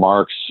and the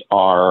remarks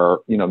are,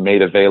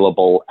 made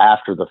available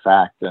after the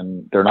fact,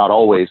 and they're not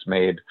always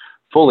made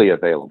fully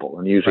available.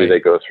 And usually they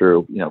go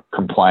through,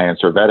 compliance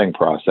or vetting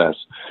process.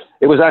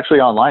 It was actually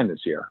online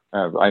this year.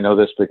 I know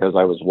this because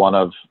I was one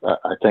of,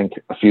 I think,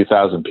 a few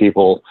thousand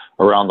people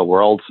around the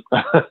world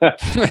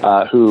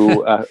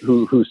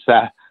who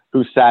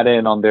sat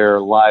in on their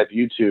live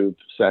YouTube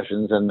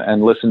sessions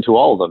and listened to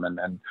all of them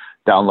and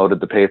downloaded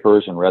the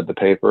papers and read the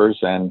papers.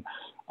 And,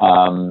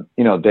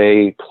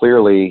 they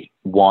clearly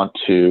want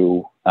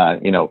to,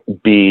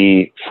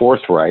 be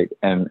forthright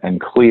and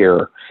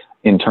clear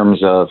in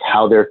terms of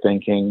how they're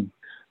thinking,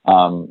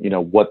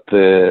 what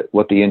the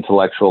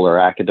intellectual or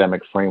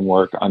academic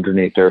framework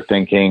underneath their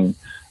thinking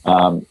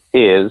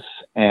is,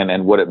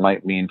 and what it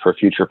might mean for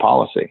future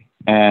policy.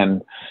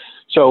 And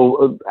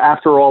so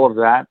after all of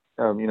that,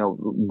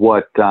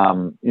 what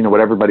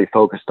everybody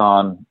focused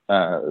on,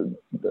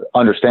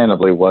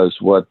 understandably, was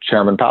what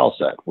Chairman Powell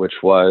said, which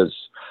was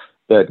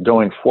that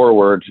going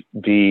forward,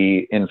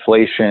 the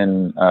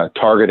inflation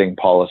targeting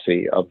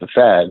policy of the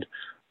Fed,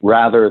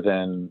 rather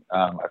than,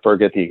 I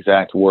forget the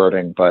exact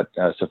wording, but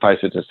suffice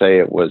it to say,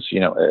 it was,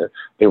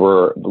 they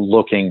were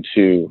looking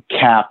to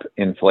cap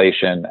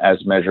inflation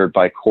as measured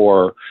by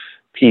core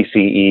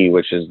PCE,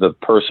 which is the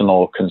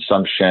personal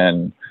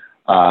consumption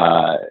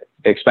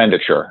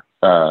expenditure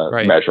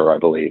measure, I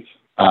believe.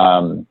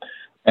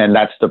 And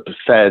that's the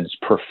Fed's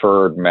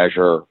preferred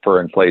measure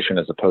for inflation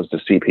as opposed to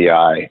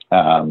CPI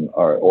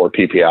or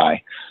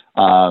PPI.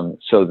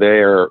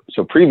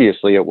 So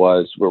previously it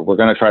was, we're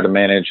going to try to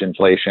manage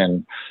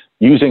inflation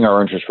using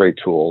our interest rate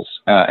tools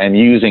and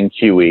using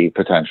QE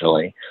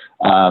potentially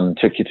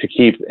to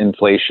keep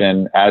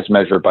inflation as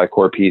measured by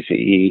core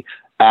PCE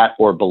at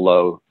or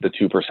below the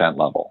 2%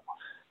 level.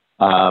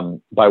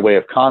 By way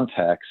of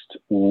context,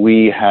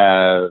 we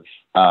have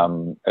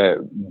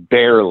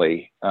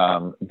barely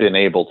been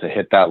able to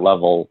hit that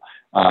level,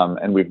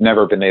 and we've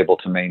never been able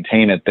to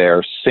maintain it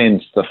there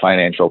since the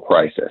financial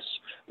crisis.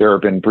 There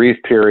have been brief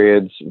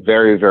periods,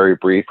 very, very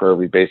brief, where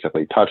we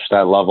basically touched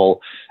that level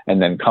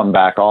and then come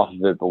back off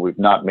of it, but we've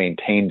not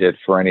maintained it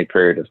for any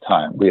period of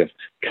time. We have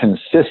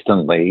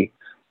consistently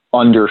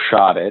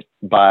undershot it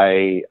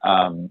by,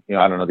 I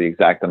don't know the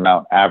exact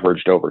amount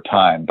averaged over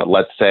time, but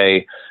let's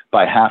say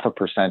by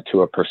 0.5%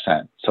 to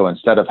 1%. So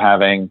instead of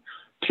having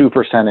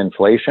 2%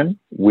 inflation,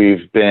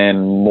 we've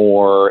been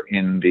more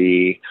in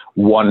the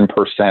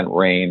 1%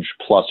 range,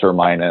 plus or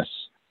minus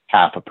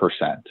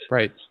 0.5%.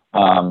 Right.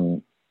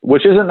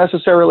 Which isn't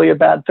necessarily a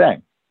bad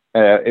thing.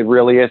 It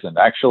really isn't.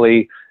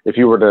 Actually, if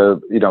you were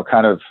to,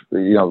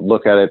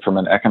 look at it from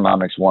an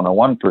economics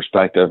 101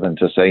 perspective and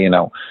to say,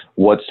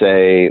 what's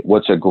a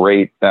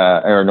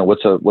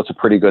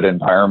pretty good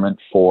environment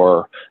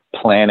for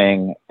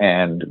planning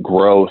and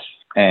growth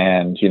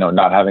and,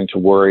 not having to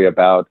worry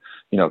about,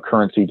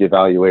 currency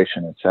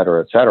devaluation, et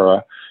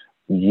cetera,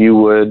 you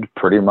would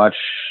pretty much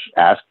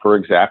ask for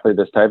exactly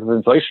this type of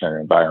inflationary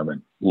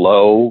environment.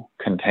 Low,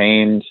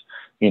 contained,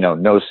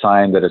 no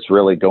sign that it's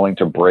really going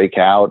to break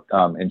out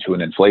into an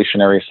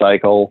inflationary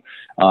cycle.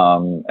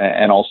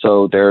 And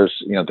also there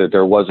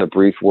was a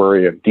brief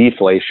worry of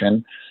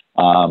deflation,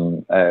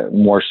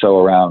 more so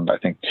around, I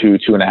think,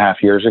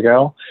 2.5 years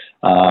ago.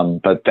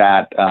 But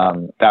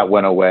that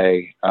went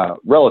away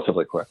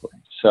relatively quickly.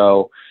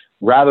 So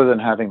rather than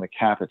having the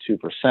cap at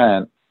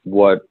 2%,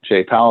 what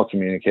Jay Powell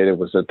communicated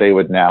was that they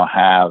would now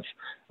have,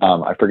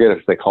 I forget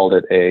if they called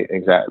it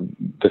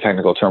the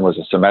technical term was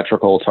a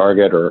symmetrical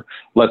target, or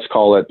let's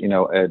call it,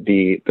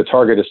 the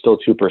target is still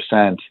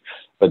 2%,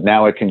 but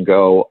now it can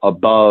go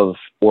above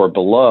or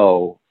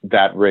below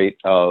that rate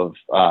of,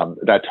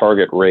 that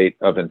target rate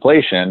of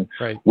inflation,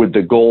 right, with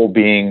the goal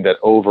being that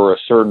over a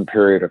certain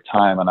period of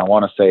time, and I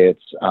want to say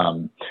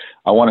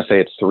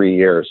it's 3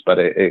 years, but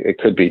it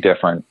could be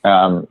different,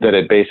 that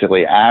it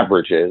basically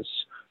averages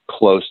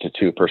close to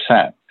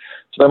 2%.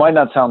 So that might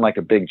not sound like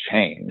a big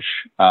change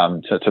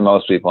to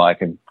most people. I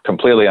can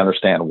completely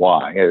understand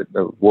why.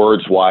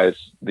 Words-wise,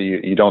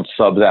 you don't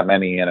sub that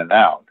many in and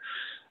out.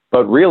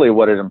 But really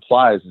what it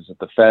implies is that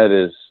the Fed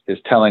is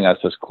telling us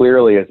as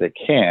clearly as it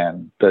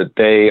can that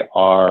they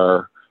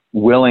are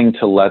willing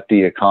to let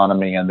the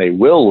economy, and they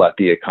will let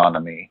the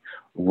economy,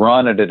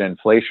 run at an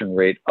inflation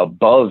rate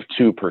above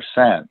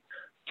 2%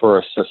 for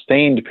a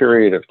sustained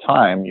period of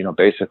time,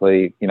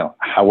 basically,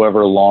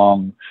 however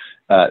long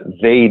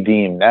they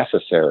deem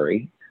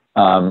necessary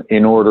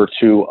in order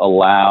to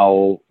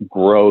allow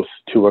growth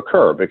to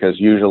occur, because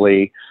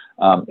usually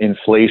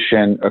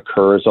inflation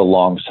occurs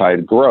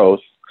alongside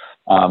growth.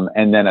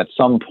 And then at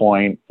some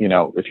point,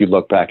 if you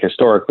look back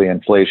historically,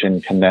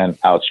 inflation can then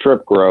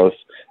outstrip growth.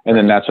 And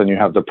then that's when you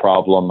have the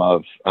problem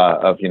of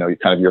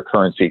kind of your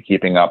currency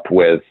keeping up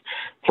with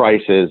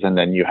prices. And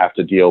then you have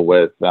to deal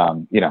with,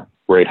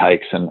 rate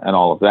hikes and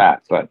all of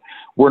that. But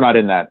we're not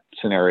in that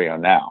scenario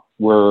now.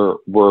 We're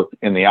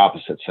in the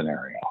opposite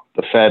scenario.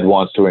 The Fed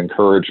wants to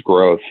encourage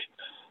growth,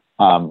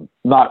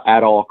 not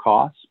at all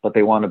costs, but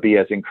they want to be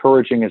as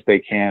encouraging as they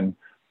can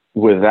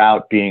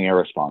without being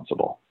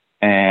irresponsible.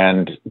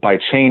 And by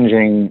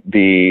changing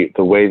the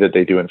way that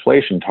they do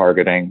inflation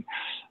targeting,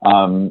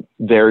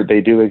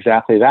 they do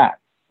exactly that.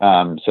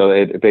 So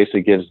it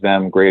basically gives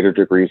them greater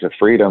degrees of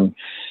freedom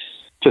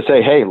to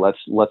say, hey, let's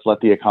let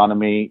the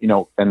economy,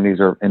 and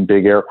these are in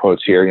big air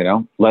quotes here,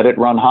 let it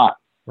run hot.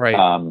 Right.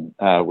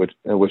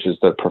 Which is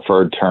the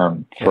preferred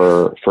term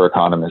for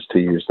economists to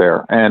use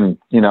there. And,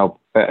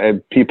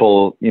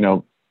 people,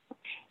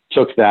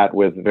 took that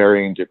with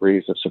varying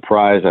degrees of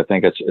surprise. I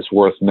think it's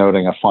worth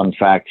noting a fun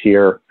fact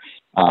here,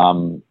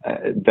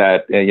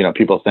 that,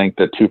 people think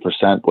that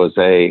 2% was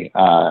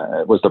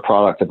the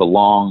product of a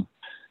long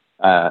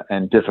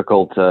and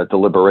difficult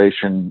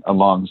deliberation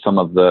among some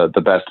of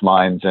the best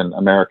minds in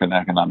American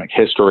economic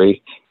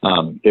history.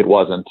 It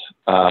wasn't.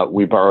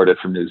 We borrowed it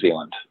from New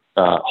Zealand.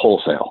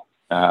 Wholesale.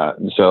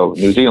 So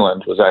New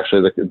Zealand was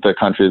actually the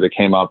country that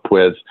came up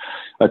with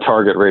a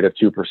target rate of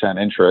 2%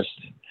 interest,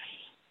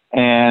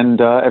 and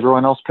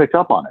everyone else picked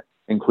up on it,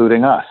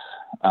 including us.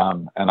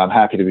 And I'm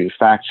happy to be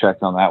fact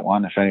checked on that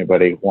one if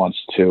anybody wants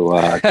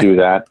to do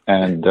that,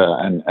 and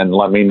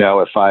let me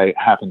know if I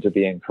happen to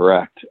be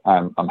incorrect.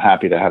 I'm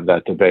happy to have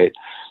that debate.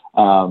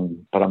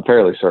 But I'm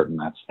fairly certain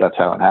that's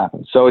how it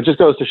happens. So it just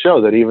goes to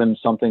show that even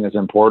something as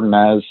important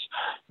as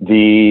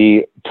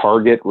the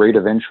target rate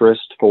of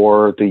interest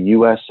for the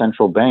U.S.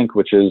 central bank,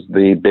 which is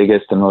the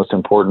biggest and most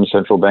important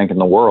central bank in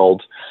the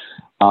world,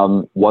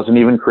 wasn't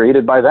even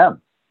created by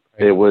them.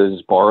 It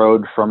was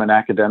borrowed from an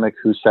academic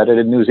who said it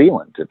in New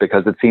Zealand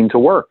because it seemed to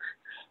work.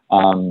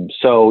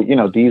 So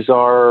these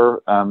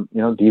are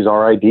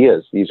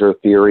ideas, these are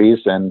theories,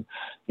 and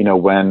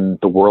when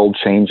the world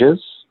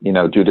changes,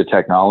 due to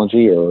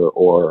technology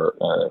or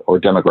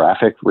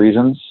demographic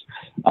reasons,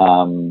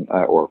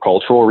 or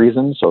cultural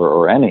reasons,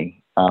 or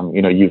any,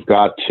 you've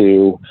got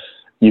to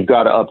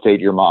update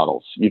your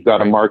models. You've got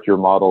to mark your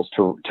models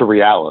to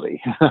reality,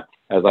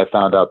 as I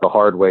found out the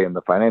hard way in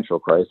the financial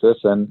crisis.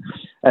 And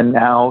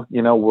now,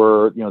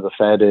 the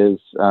Fed has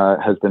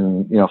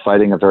been,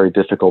 fighting a very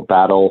difficult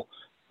battle,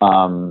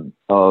 of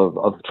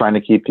trying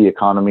to keep the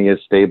economy as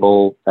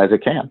stable as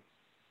it can.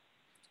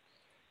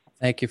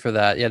 Thank you for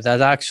that. Yeah,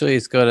 that actually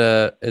is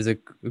a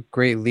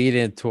great lead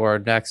into our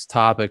next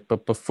topic.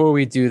 But before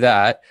we do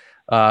that,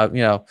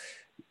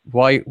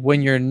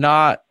 when you're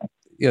not,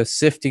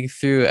 sifting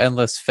through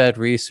endless Fed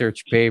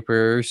research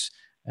papers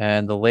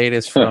and the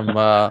latest from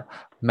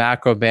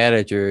macro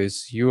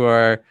managers, you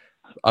are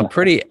a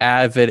pretty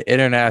avid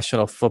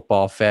international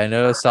football fan.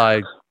 Notice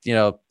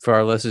for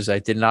our listeners, I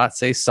did not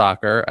say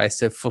soccer. I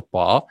said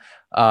football.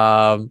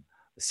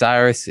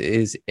 Cyrus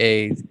is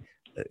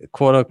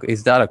quote unquote,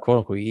 he's not a quote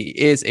unquote, he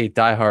is a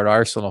diehard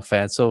Arsenal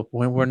fan. So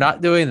when we're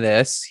not doing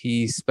this,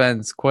 he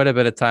spends quite a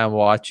bit of time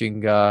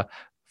watching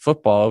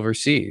football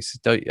overseas.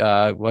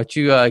 Why don't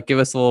you give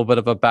us a little bit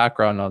of a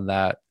background on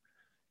that?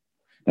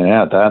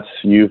 Yeah,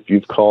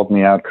 you've called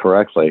me out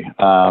correctly.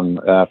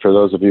 For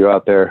those of you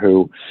out there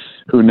who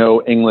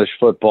know English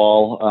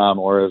football,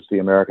 or as the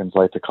Americans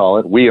like to call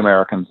it, we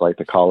Americans like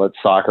to call it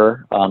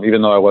soccer.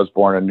 Even though I was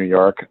born in New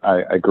York,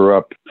 I grew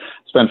up,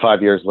 spent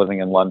 5 years living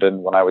in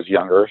London when I was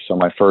younger. So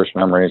my first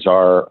memories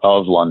are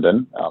of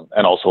London,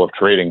 and also of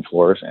trading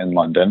floors in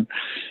London.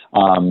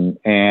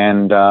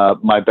 And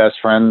my best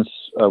friends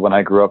when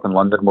I grew up in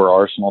London were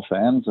Arsenal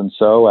fans. And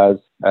so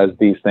as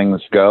these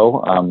things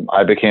go,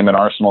 I became an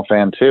Arsenal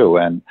fan too.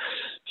 And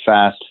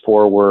fast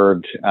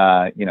forward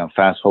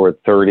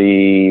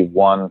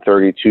 31,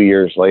 32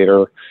 years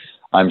later,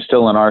 I'm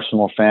still an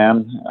Arsenal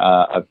fan.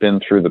 I've been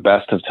through the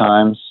best of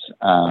times,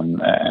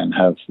 and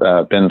have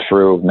been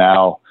through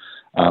now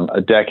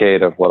a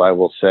decade of what I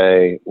will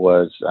say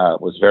was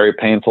very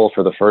painful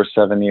for the first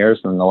 7 years,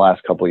 and the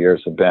last couple of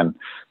years have been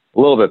a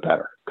little bit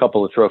better. A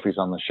couple of trophies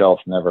on the shelf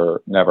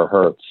never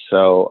hurts.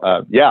 So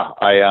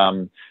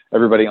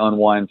everybody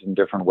unwinds in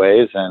different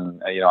ways,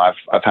 and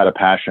I've had a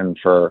passion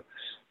for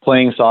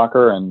playing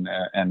soccer and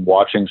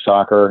watching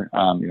soccer.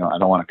 I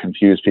don't want to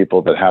confuse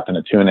people that happen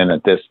to tune in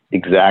at this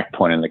exact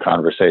point in the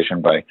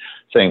conversation by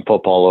saying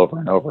football over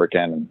and over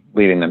again and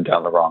leading them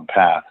down the wrong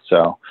path.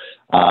 So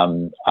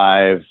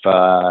I've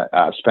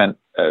spent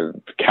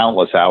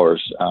countless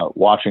hours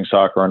watching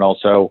soccer, and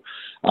also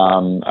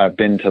I've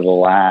been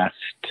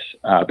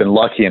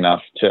lucky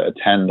enough to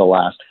attend the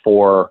last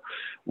 4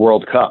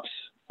 World Cups.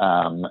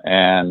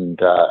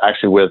 and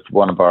actually with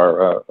one of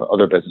our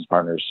other business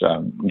partners,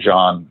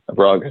 John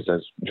Brugg,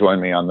 has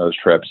joined me on those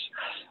trips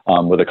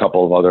with a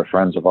couple of other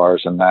friends of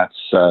ours, and that's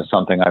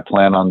something I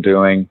plan on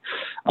doing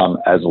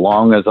as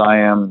long as I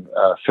am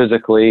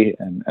physically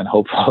and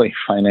hopefully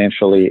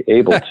financially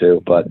able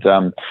to. But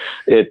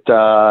it's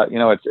a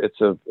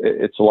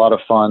lot of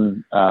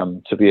fun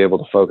to be able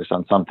to focus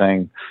on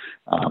something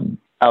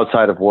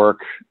outside of work,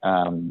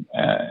 and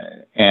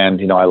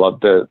I love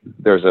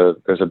there's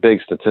a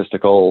big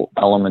statistical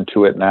element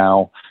to it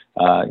now.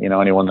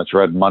 Anyone that's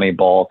read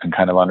Moneyball can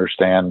kind of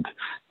understand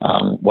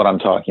what I'm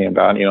talking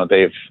about.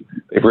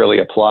 They've really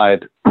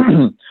applied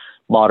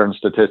modern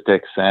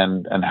statistics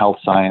and health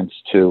science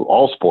to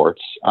all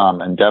sports,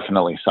 and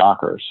definitely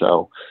soccer.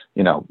 So,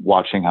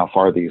 watching how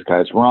far these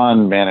guys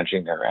run,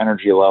 managing their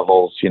energy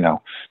levels,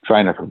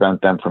 trying to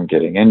prevent them from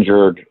getting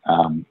injured.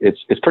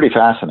 It's pretty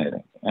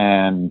fascinating.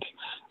 And,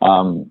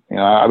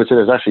 I would say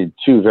there's actually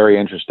two very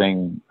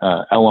interesting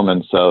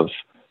elements of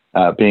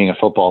being a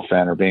football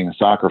fan or being a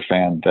soccer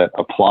fan that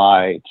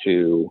apply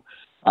to,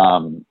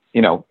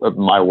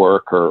 my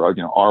work or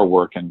our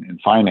work in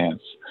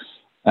finance.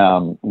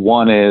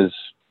 One is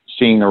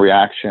seeing the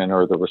reaction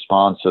or the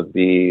response of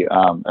the,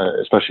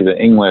 especially the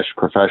English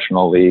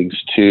professional leagues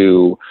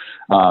to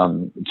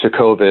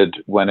COVID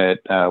when it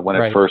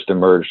Right. first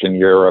emerged in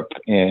Europe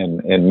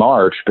in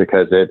March,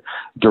 because it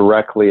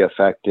directly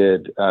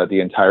affected the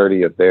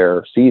entirety of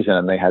their season,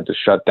 and they had to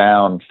shut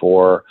down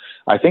for,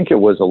 I think it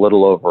was a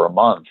little over a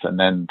month, and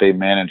then they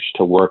managed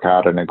to work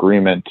out an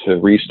agreement to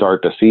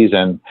restart the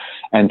season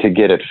and to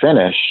get it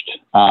finished.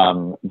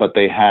 But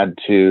they had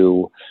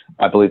to,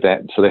 I believe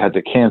so they had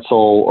to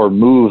cancel or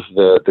move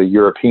the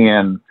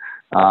European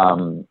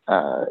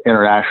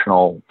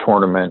international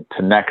tournament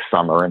to next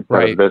summer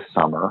instead of this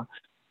summer.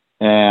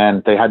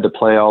 And they had to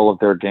play all of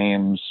their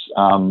games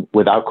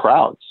without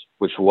crowds,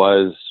 which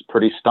was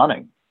pretty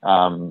stunning.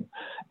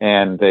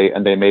 And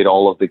they made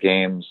all of the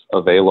games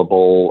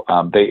available.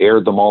 They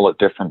aired them all at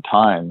different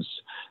times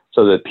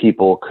so that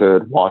people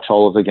could watch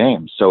all of the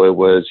games. So it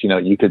was,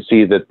 you could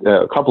see that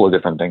a couple of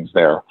different things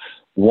there.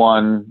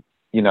 One,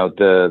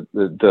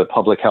 the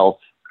public health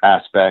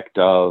aspect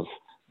of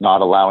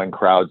not allowing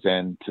crowds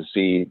in to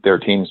see their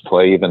teams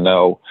play, even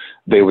though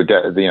they would,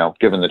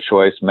 given the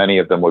choice, many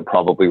of them would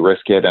probably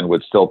risk it and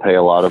would still pay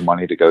a lot of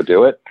money to go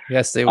do it.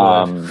 Yes, they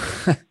would.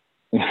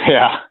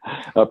 Yeah,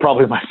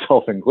 probably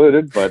myself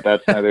included, but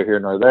that's neither here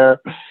nor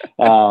there.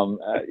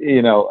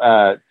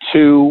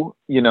 Two,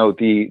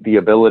 the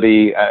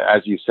ability,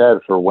 as you said,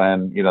 for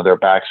when, their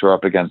backs are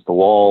up against the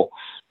wall,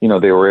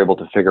 they were able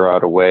to figure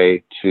out a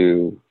way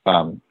to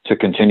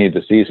continue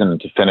the season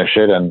and to finish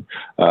it. And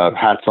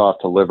hats off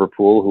to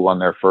Liverpool, who won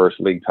their first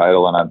league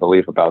title in, I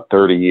believe, about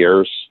 30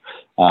 years.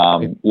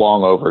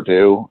 Long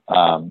overdue.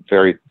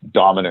 Very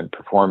dominant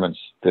performance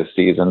this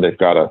season. They've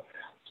got a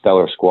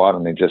stellar squad,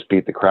 and they just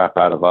beat the crap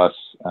out of us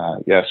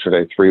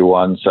yesterday,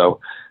 3-1. So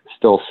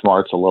still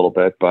smarts a little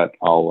bit, but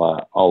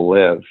I'll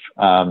live.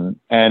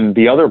 And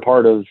the other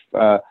part of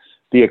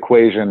the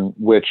equation,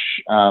 which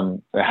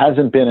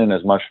hasn't been in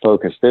as much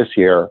focus this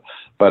year,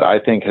 but I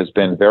think has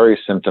been very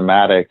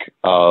symptomatic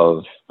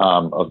of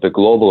the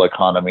global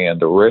economy and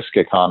the risk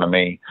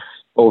economy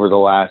over the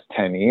last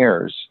 10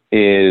 years,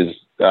 is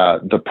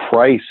the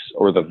price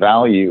or the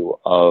value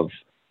of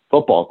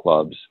football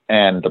clubs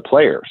and the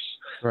players.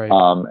 Right.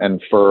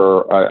 And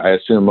I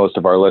assume most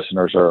of our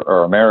listeners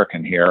are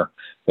American here.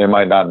 They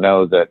might not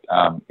know that,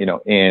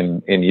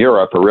 in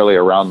Europe or really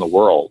around the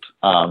world,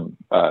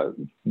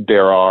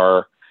 there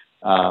are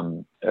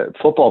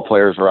football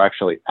players are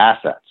actually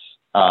assets.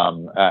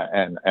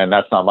 And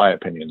that's not my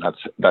opinion.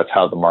 That's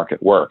how the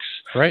market works.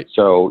 Right.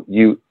 So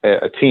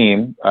a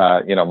team,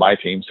 my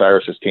team,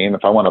 Cyrus's team,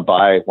 if I want to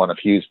buy one of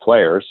Hugh's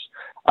players,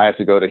 I have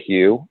to go to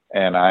Hugh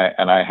and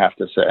I have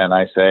to say, and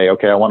I say,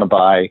 okay, I want to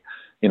buy,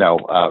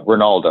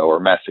 Ronaldo or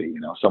Messi,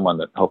 someone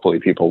that hopefully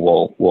people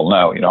will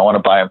know, I want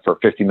to buy him for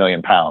 50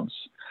 million pounds.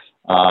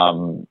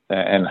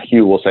 And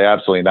Hugh will say,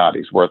 absolutely not.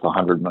 He's worth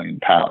 100 million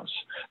pounds.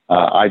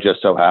 I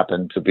just so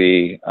happen to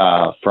be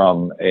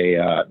from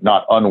a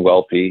not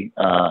unwealthy,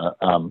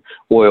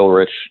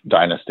 oil-rich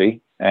dynasty,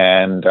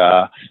 and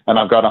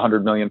I've got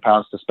 100 million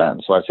pounds to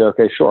spend. So I say,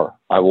 okay, sure,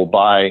 I will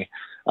buy,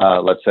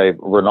 let's say,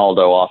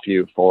 Ronaldo off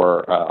you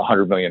for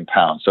 100 million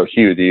pounds. So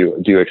Hugh,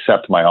 do you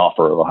accept my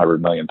offer of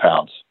 100 million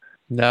pounds?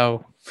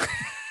 No.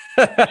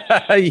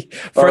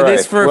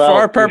 For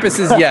our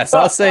purposes, yes.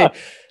 I'll say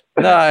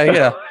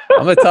no.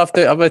 I'm a tough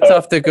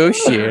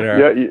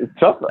negotiator. Yeah,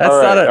 tough. That's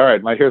all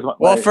right.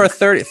 For a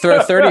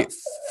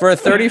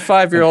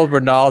 35-year-old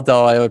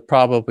Ronaldo, I'd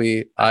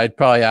probably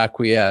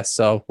acquiesce.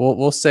 So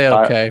we'll say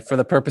okay for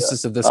the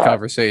purposes of this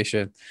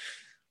conversation.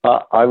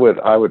 I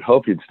would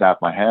hope you'd snap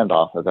my hand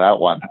off of that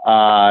one,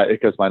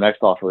 because my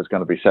next offer was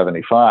going to be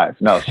 75.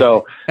 No,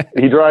 so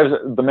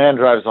the man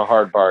drives a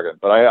hard bargain,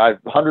 but I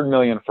 100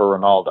 million for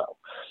Ronaldo.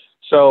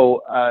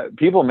 So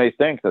people may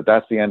think that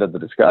that's the end of the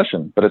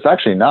discussion, but it's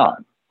actually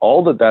not.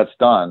 All that's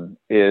done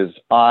is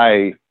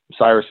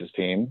Cyrus's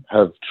team,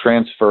 have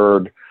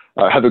transferred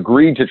have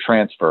agreed to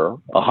transfer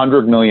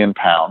 £100 million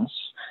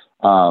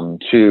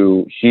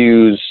to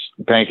Hughes'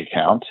 bank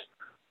account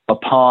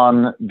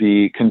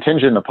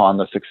contingent upon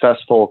the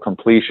successful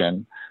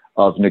completion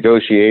of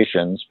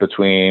negotiations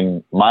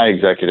between my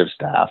executive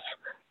staff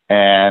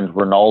and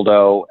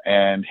Ronaldo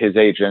and his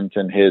agent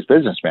and his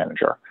business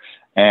manager.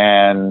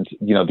 And,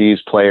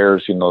 these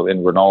players, in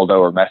Ronaldo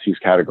or Messi's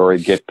category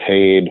get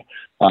paid,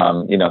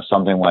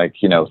 something like,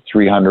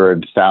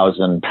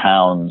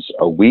 £300,000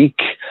 a week.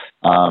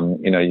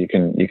 You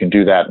can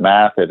do that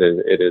math. It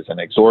is an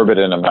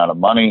exorbitant amount of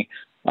money.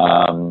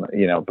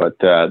 But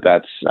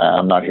that's,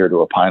 I'm not here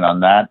to opine on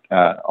that.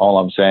 All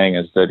I'm saying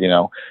is that,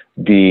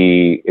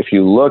 if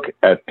you look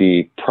at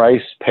the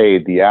price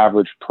paid, the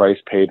average price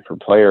paid for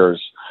players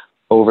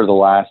over the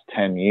last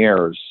 10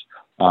 years,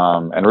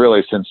 and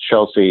really since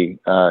Chelsea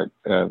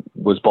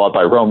was bought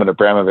by Roman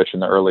Abramovich in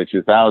the early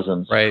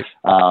 2000s, right?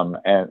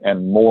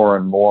 And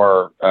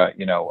more,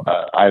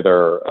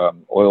 either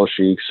oil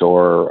sheiks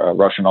or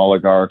Russian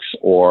oligarchs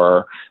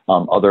or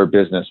other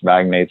business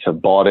magnates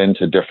have bought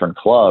into different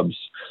clubs.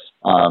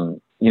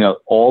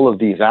 All of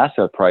these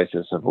asset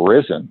prices have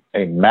risen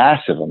a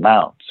massive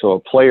amount. So a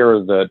player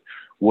that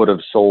would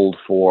have sold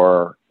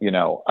for,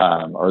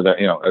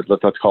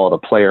 let's call it a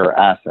player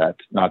asset,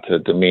 not to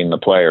demean the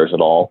players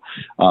at all,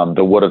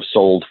 that would have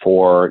sold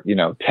for,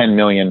 £10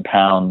 million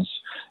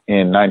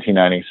in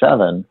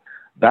 1997,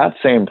 that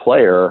same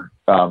player,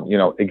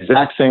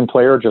 exact same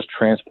player, just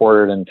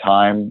transported in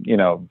time,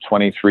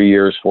 23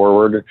 years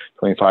forward,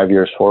 25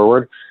 years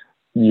forward,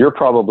 you're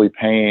probably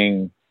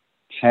paying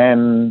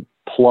 10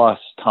 plus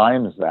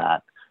times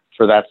that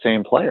for that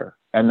same player.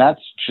 And that's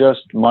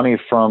just money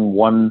from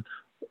one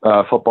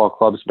football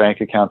club's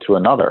bank account to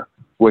another,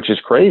 which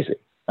is crazy.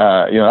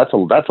 That's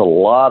a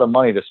lot of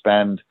money to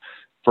spend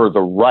for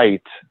the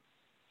right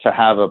to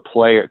have a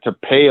player, to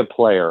pay a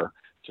player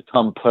to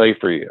come play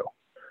for you.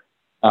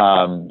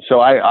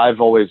 So I've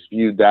always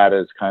viewed that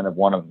as kind of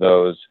one of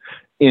those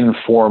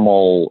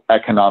informal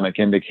economic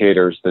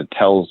indicators that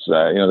tells,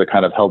 that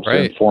kind of helps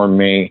inform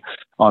me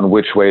on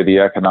which way the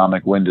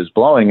economic wind is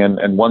blowing.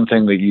 And one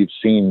thing that you've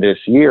seen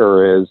this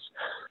year is,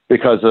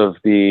 because of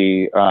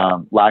the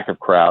lack of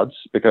crowds,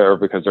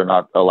 because they're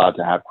not allowed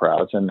to have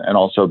crowds, and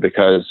also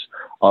because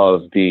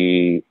of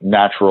the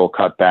natural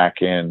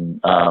cutback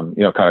in,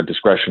 kind of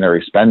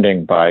discretionary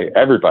spending by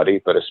everybody,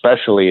 but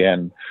especially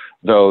in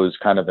those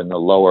kind of in the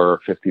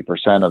lower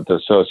 50% of the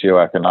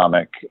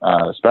socioeconomic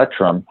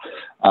spectrum.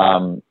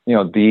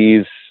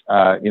 These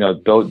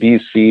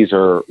fees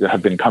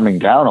have been coming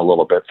down a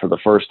little bit for the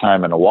first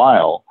time in a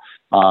while,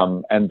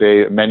 and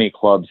many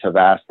clubs have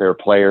asked their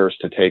players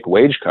to take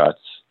wage cuts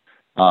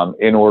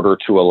in order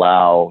to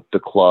allow the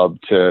club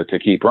to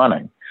keep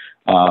running.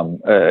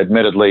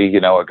 Admittedly,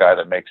 a guy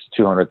that makes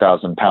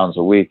 £200,000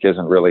 a week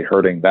isn't really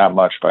hurting that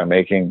much by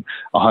making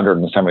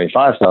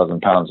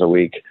 £175,000 a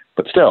week,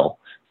 but still,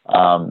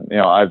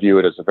 I view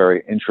it as a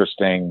very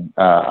interesting,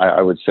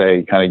 I would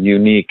say, kind of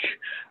unique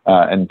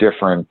and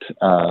different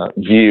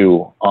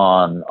view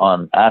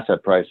on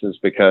asset prices,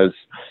 because,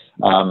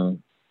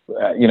 one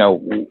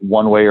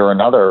way or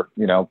another,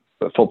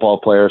 football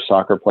players,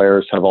 soccer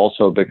players have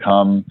also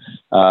become,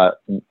 I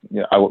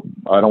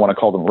don't want to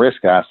call them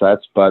risk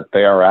assets, but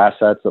they are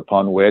assets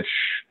upon which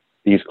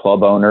these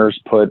club owners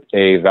put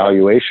a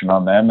valuation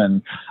on them,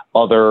 and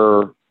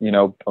other,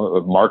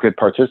 market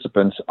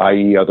participants,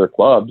 i.e. other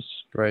clubs,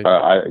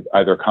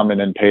 either come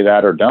in and pay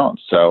that or don't.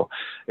 So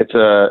it's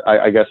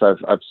I guess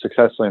I've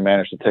successfully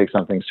managed to take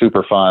something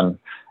super fun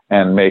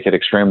and make it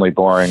extremely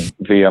boring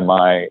via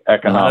my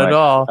economic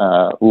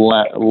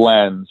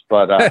lens.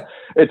 But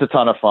it's a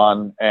ton of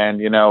fun.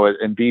 And,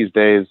 in these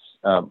days,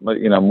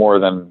 more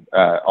than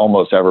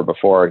almost ever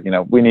before,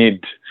 we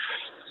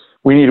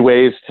need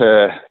ways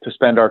to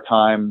spend our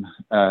time,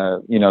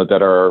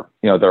 that are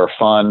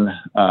fun,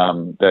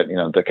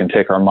 that can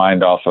take our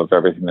mind off of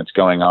everything that's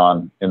going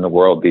on in the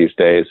world these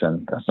days.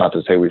 And that's not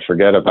to say we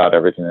forget about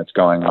everything that's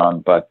going on,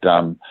 but,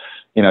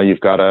 you've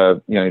got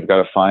to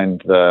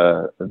find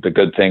the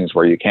good things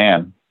where you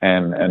can.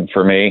 And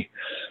for me,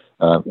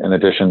 in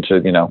addition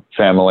to,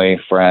 family,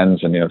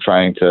 friends, and,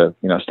 trying to,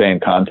 stay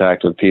in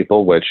contact with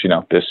people, which,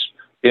 this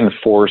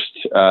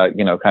enforced,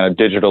 kind of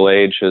digital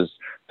age has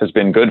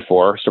been good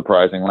for,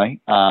 surprisingly.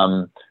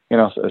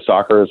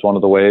 Soccer is one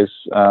of the ways,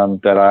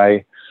 that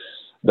I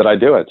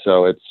do it.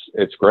 So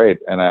it's great.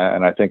 And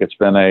I think it's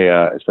been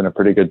a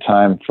pretty good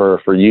time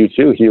for you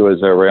too, Hugh,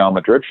 as a Real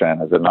Madrid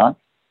fan, is it not?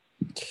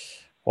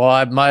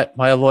 Well,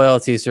 my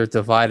loyalties are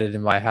divided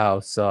in my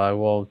house, so I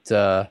won't.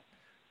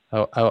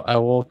 I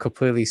will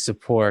completely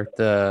support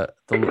the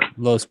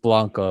Los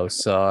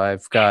Blancos. So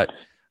I've got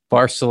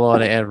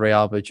Barcelona and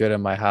Real Madrid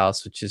in my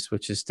house, which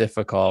is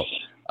difficult.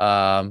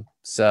 But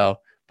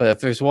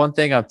if there's one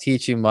thing I'm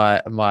teaching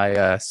my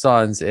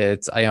sons,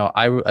 it's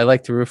I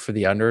like to root for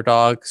the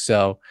underdog.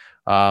 So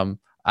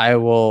I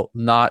will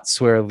not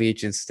swear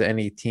allegiance to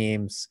any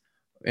teams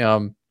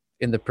in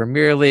the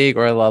Premier League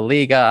or La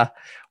Liga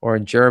or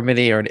in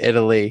Germany or in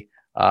Italy.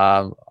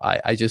 I'm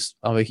a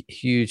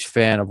huge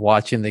fan of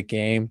watching the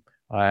game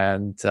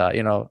And,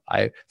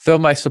 I throw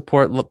my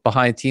support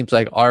behind teams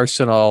like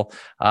Arsenal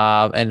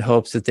in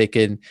hopes that they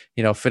can,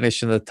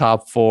 finish in the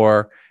top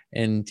four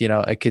and,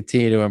 and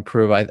continue to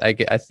improve. I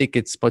think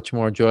it's much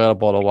more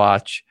enjoyable to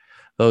watch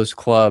those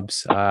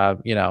clubs,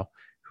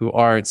 who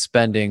aren't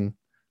spending,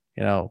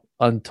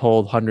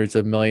 untold hundreds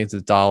of millions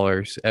of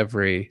dollars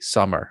every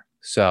summer.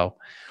 So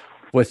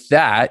with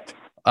that,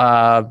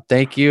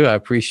 thank you. I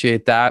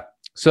appreciate that.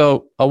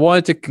 So I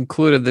wanted to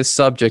conclude on this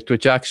subject,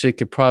 which actually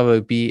could probably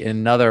be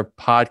another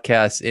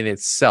podcast in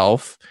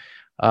itself,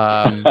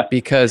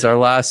 because our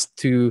last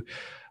two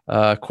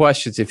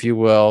questions, if you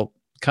will,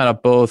 kind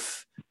of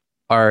both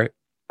are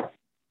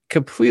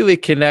completely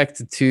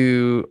connected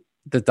to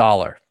the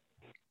dollar,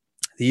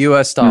 the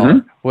U.S.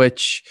 dollar,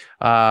 which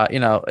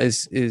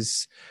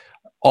is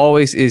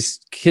always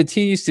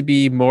continues to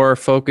be more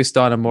focused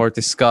on and more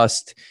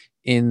discussed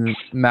in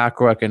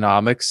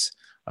macroeconomics.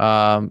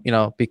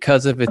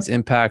 Because of its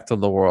impact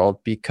on the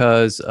world,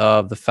 because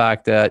of the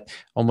fact that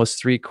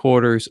almost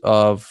 3/4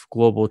 of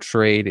global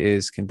trade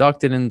is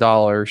conducted in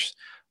dollars.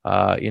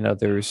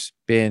 There's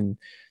been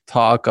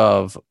talk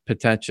of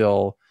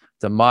potential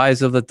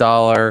demise of the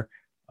dollar.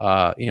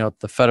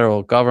 The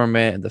federal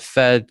government and the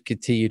Fed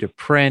continue to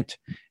print,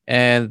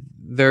 and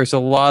there's a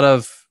lot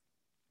of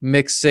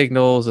mixed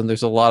signals, and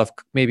there's a lot of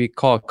maybe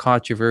call it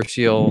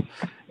controversial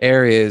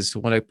areas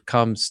when it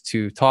comes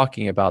to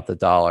talking about the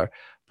dollar.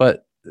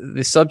 But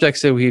the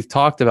subjects that we've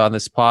talked about in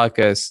this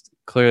podcast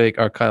clearly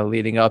are kind of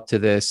leading up to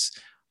this.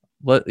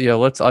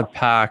 Let's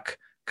unpack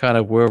kind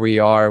of where we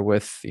are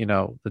with,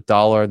 the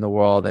dollar in the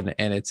world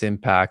and its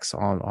impacts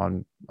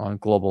on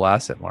global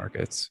asset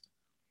markets.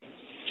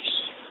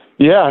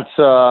 Yeah, it's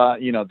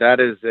that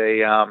is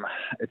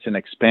it's an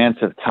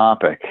expansive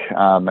topic,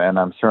 and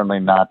I'm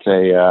certainly not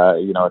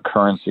a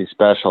currency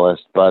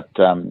specialist, but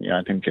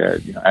I think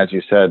as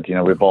you said,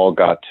 we've all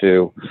got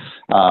to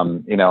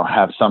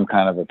have some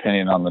kind of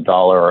opinion on the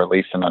dollar, or at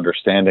least an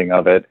understanding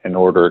of it, in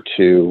order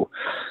to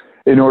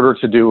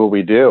do what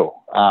we do.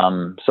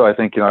 So I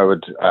think I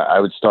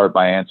would start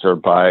my answer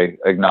by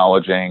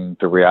acknowledging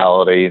the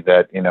reality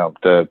that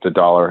the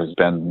dollar has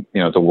been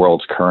the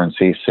world's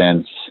currency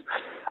since.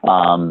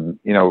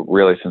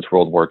 Really since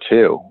World War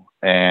II.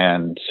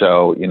 And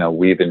so,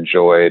 we've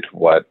enjoyed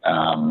what,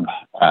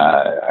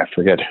 I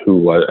forget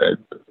who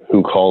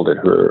called it,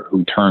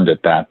 who termed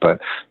it that,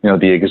 but,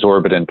 the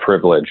exorbitant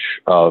privilege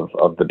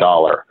of the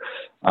dollar,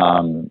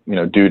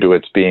 due to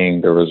its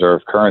being the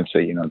reserve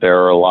currency.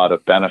 There are a lot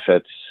of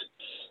benefits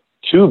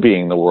to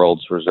being the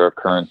world's reserve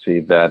currency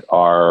that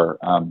are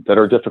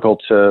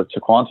difficult to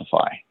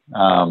quantify.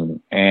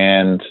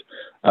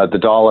 The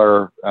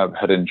dollar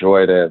had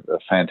enjoyed a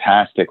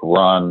fantastic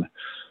run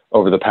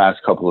over the past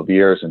couple of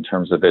years in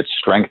terms of its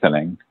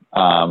strengthening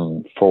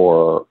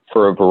for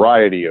a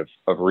variety of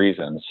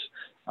reasons.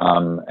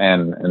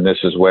 And this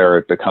is where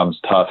it becomes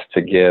tough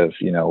to give,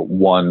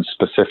 one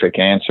specific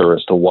answer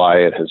as to why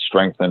it has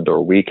strengthened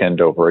or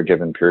weakened over a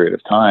given period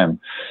of time,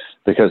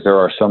 because there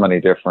are so many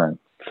different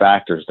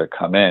factors that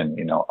come in.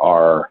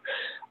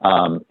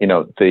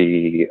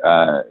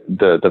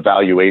 The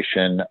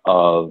valuation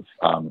of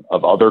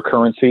other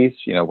currencies,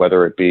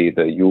 whether it be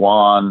the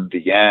yuan, the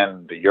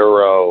yen, the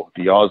euro,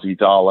 the Aussie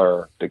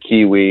dollar, the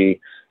Kiwi,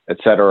 et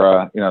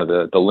cetera,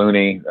 the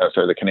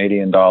the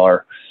Canadian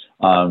dollar.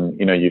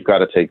 You've got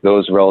to take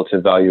those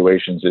relative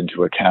valuations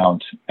into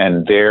account,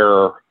 and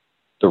the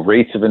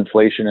rates of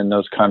inflation in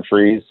those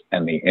countries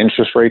and the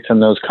interest rates in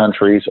those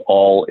countries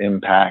all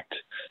impact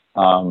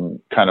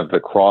kind of the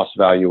cross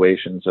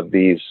valuations of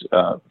these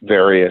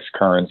various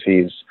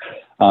currencies.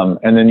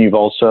 And then you've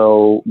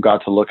also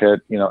got to look at,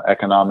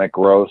 economic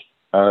growth,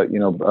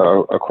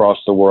 across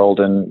the world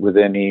and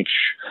within each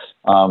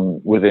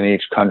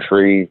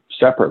country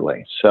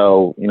separately.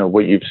 So,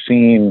 what you've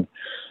seen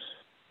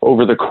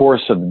over the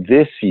course of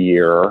this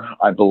year,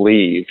 I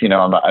believe,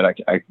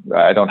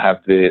 I don't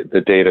have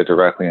the data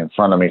directly in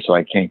front of me, so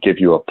I can't give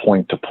you a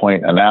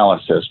point-to-point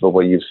analysis. But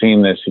what you've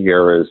seen this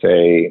year is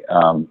a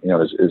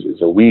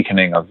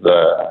weakening of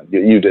there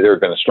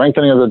have been a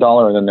strengthening of the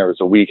dollar, and then there was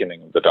a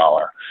weakening of the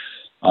dollar.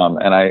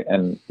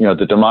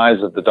 The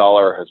demise of the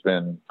dollar has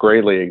been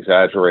greatly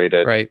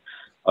exaggerated. Right.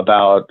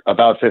 About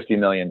 50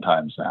 million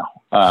times now.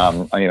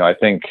 I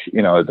think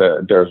there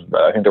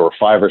were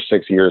 5 or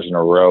 6 years in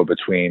a row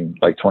between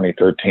like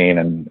 2013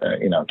 and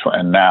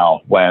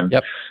now when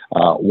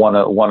one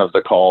of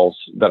the calls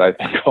that I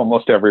think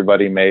almost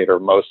everybody made, or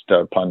most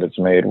pundits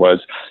made,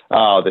 was,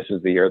 "Oh, this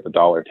is the year the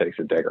dollar takes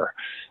a digger."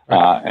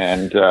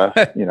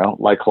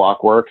 Like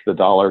clockwork, the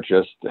dollar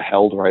just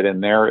held right in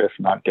there, if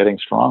not getting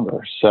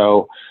stronger.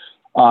 So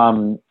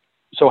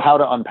how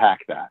to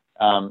unpack that?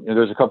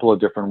 There's a couple of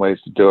different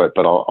ways to do it,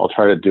 but I'll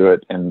try to do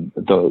it in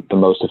the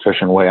most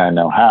efficient way I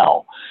know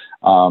how,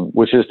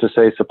 which is to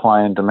say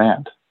supply and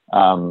demand.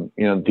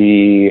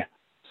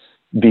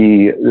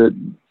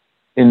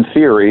 In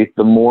theory,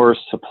 the more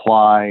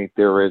supply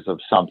there is of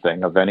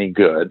something, of any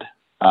good,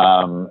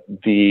 and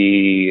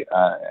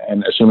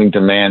assuming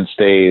demand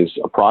stays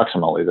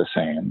approximately the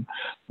same,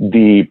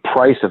 the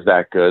price of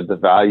that good, the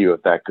value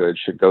of that good,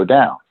 should go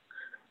down.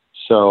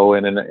 So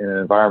in an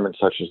environment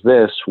such as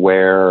this,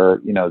 where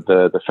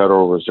the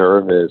Federal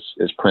Reserve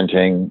is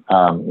printing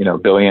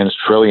billions,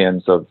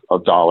 trillions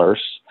of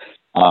dollars,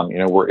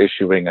 we're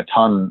issuing a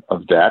ton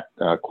of debt,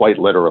 quite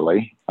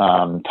literally,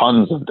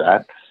 tons of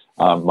debt.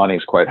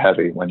 Money's quite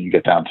heavy when you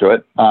get down to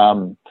it,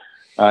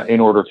 in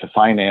order to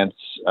finance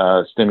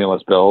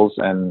stimulus bills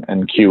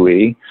and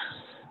QE.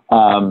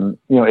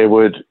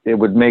 It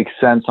would make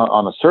sense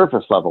on a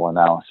surface level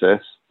analysis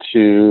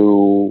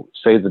to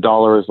say the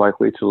dollar is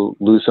likely to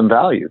lose some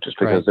value just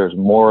because there's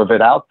more of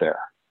it out there.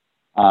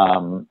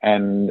 And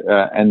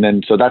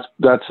then so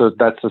that's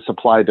a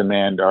supply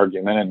demand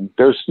argument. And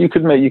you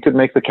could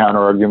make the counter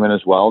argument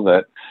as well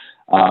that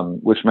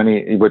which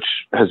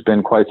has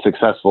been quite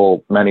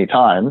successful many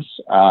times,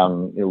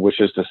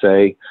 which is to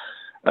say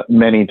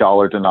many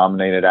dollar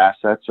denominated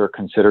assets are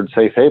considered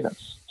safe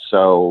havens.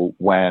 So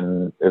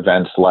when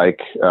events like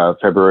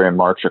February and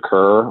March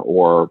occur,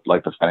 or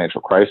like the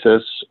financial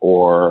crisis,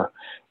 or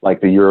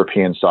like the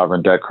European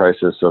sovereign debt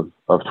crisis of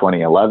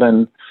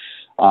 2011,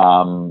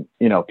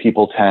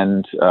 people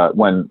tend,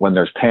 when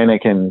there's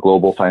panic in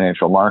global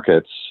financial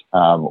markets,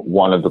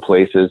 one of the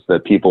places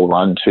that people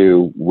run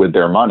to with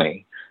their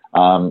money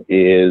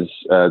is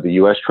the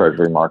U.S.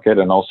 Treasury market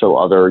and also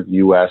other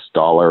U.S.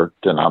 dollar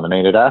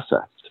denominated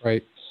assets.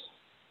 Right.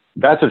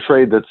 That's a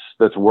trade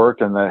that's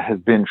worked and that has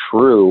been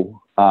true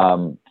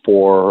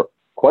for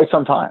quite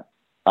some time.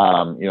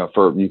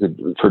 For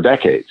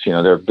decades.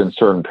 There have been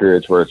certain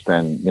periods where it's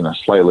been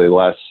slightly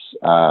less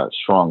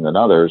strong than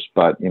others,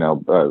 but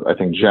I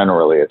think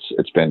generally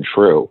it's been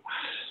true.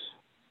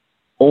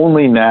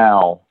 Only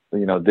now,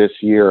 this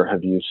year,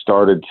 have you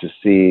started to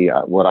see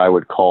what I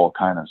would call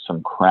kind of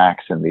some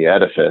cracks in the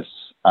edifice,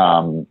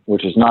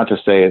 which is not to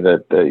say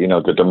that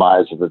the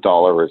demise of the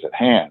dollar is at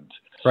hand.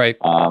 Right.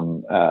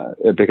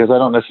 Because I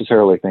don't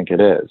necessarily think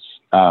it is.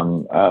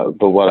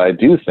 But what I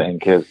do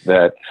think is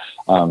that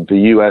the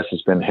U.S.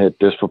 has been hit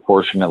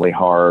disproportionately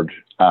hard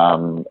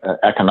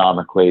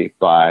economically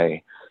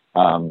by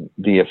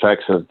the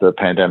effects of the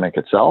pandemic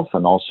itself,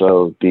 and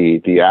also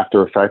the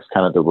after effects,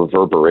 kind of the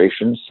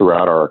reverberations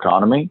throughout our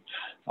economy.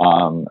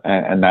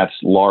 And that's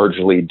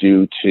largely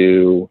due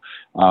to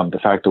the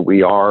fact that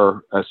we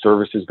are a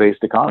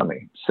services-based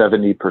economy.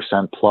 70%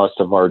 plus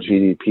of our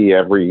GDP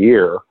every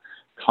year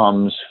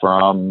comes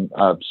from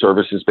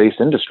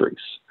services-based industries.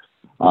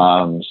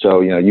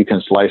 So, you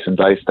can slice and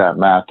dice that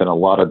math in a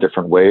lot of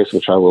different ways,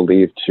 which I will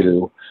leave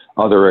to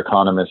other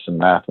economists and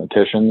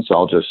mathematicians.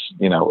 I'll just,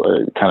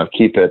 kind of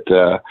keep it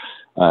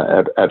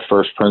at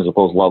first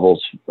principles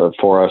levels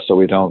for us so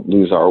we don't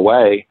lose our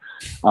way.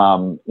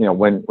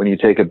 When you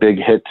take a big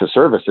hit to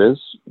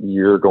services,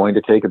 you're going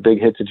to take a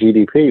big hit to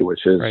GDP,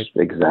 which is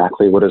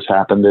exactly what has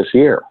happened this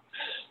year.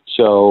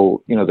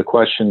 So, the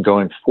question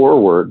going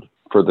forward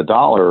for the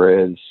dollar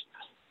is,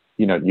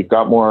 you've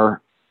got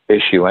more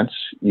issuance,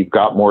 you've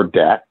got more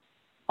debt,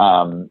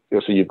 so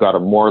you've got a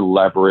more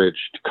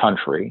leveraged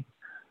country.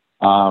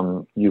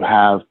 You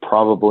have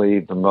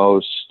probably the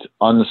most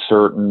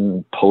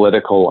uncertain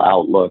political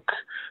outlook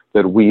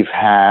that we've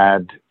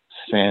had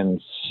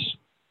since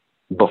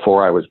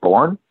before I was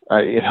born.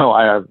 I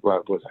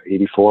was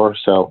 84,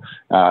 so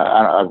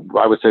I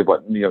would say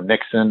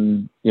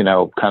Nixon,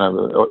 kind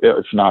of,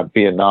 if not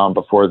Vietnam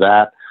before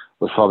that,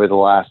 was probably the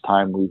last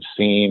time we've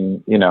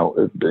seen,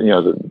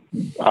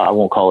 I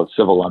won't call it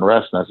civil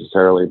unrest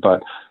necessarily,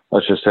 but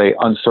let's just say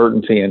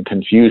uncertainty and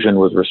confusion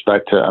with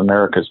respect to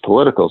America's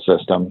political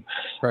system.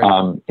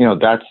 Right.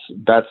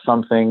 That's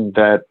something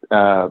that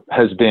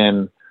has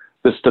been,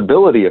 the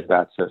stability of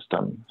that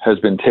system has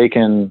been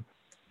taken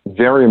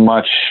very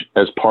much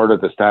as part of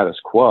the status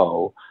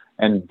quo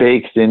and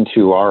baked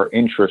into our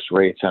interest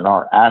rates and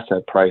our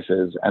asset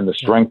prices and the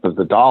strength of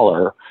the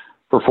dollar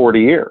for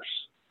 40 years.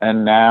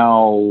 And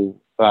now,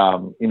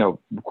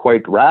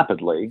 quite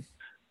rapidly,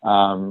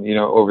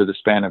 over the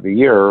span of a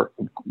year,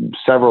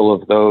 several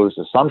of those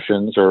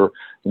assumptions are,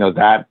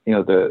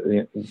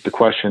 the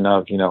question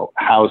of,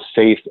 how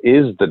safe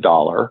is the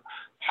dollar?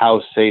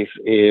 How safe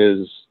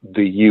is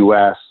the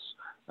U.S.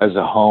 as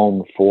a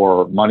home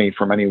for money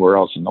from anywhere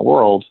else in the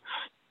world?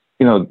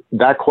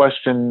 That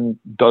question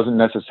doesn't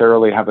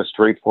necessarily have a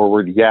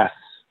straightforward yes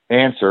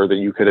answer that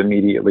you could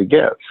immediately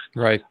give.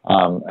 Right.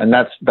 And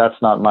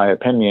that's not my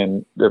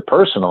opinion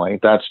personally.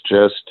 That's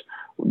just,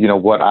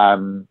 what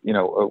I'm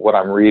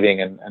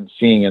reading and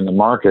seeing in the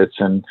markets.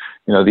 And,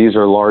 these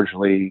are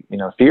largely,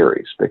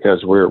 theories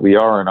because we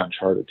are in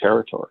uncharted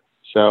territory.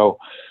 So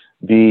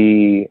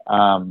the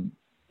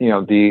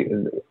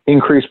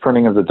increased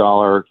printing of the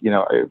dollar,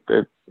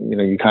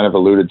 you kind of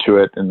alluded to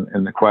it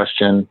in the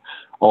question,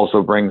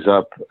 also brings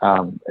up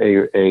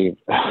a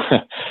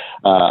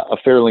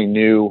fairly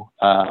new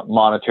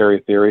monetary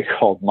theory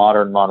called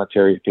modern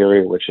monetary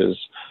theory, which is,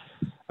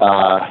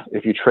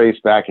 if you trace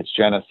back its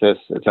genesis,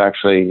 it's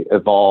actually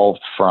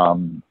evolved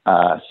from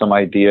some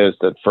ideas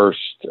that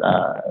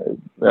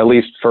at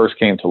least first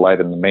came to light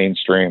in the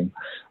mainstream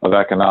of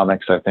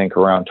economics, I think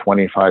around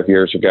 25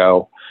 years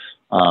ago.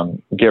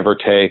 give or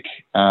take.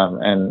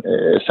 And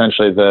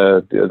essentially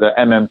the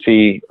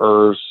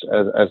MMT-ers,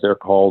 as they're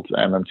called,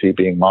 MMT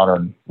being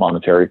modern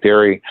monetary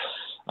theory,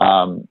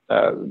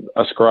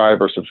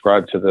 ascribe or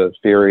subscribe to the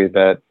theory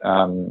that,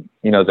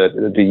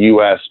 that the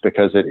U.S.,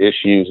 because it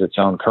issues its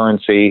own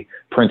currency,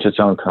 prints its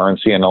own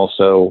currency, and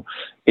also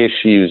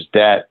issues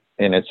debt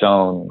in its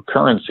own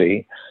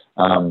currency,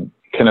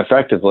 can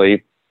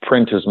effectively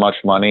print as much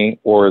money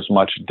or as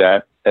much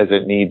debt as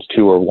it needs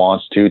to or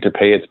wants to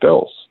pay its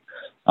bills.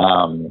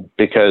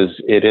 Because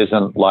it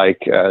isn't like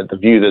the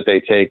view that they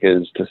take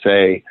is to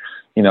say,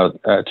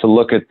 to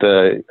look at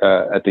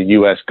the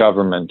U.S.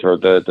 government or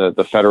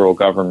the federal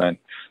government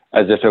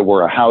as if it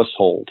were a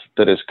household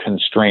that is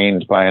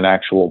constrained by an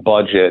actual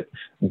budget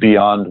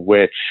beyond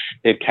which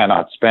it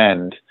cannot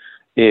spend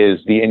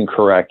is the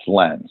incorrect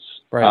lens.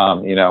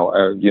 Right.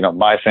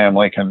 My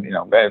family can,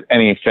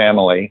 any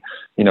family,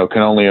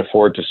 can only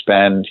afford to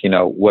spend,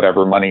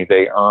 whatever money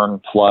they earn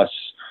plus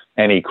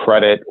any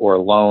credit or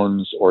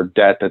loans or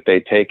debt that they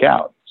take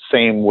out.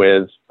 Same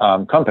with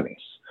companies.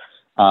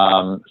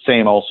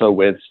 Same also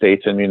with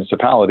states and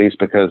municipalities,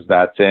 because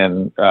that's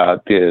in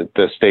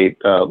the state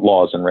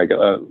laws and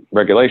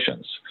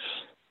regulations.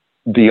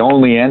 The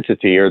only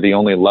entity or the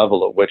only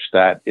level at which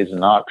that is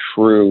not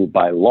true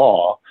by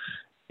law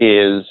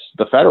is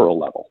the federal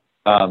level.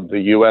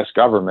 The U.S.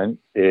 government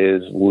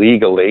is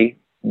legally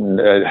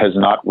has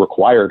not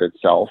required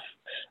itself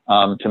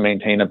to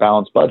maintain a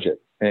balanced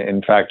budget.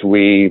 In fact,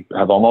 we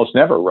have almost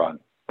never run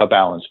a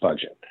balanced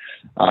budget.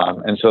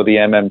 And so the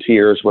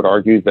MMTers would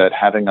argue that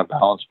having a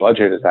balanced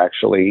budget is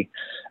actually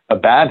a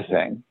bad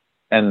thing,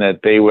 and that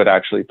they would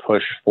actually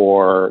push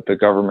for the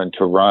government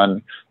to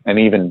run an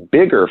even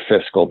bigger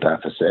fiscal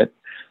deficit.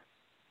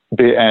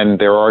 And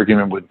their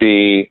argument would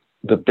be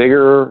the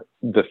bigger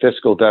the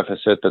fiscal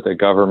deficit that the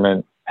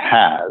government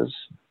has,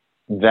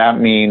 that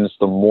means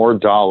the more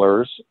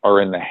dollars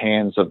are in the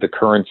hands of the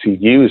currency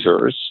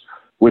users,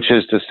 which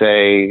is to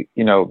say,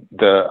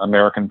 the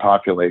American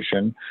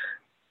population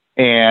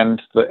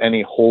and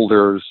any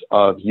holders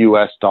of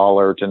U.S.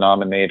 dollar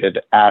denominated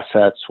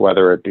assets,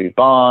 whether it be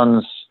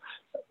bonds,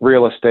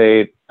 real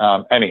estate,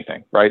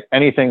 anything, right?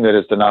 Anything that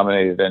is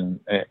denominated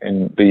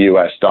in the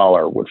U.S.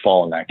 dollar would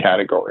fall in that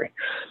category.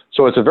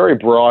 So it's a very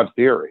broad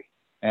theory.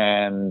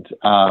 And,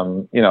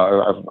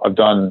 I've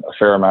done a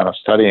fair amount of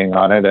studying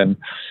on it, and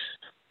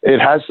it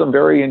has some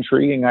very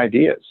intriguing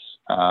ideas.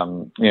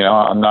 I'm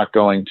not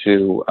going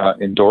to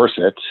endorse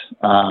it.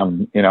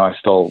 I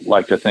still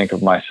like to think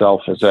of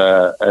myself as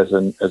a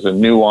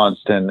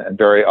nuanced and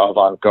very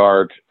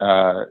avant-garde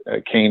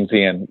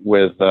Keynesian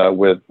with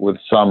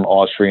some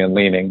Austrian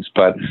leanings,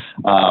 but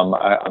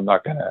I'm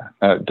not going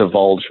to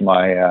divulge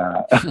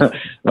my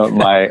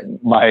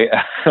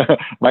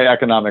my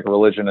economic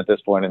religion at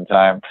this point in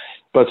time.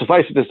 But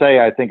suffice it to say,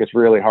 I think it's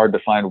really hard to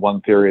find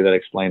one theory that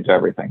explains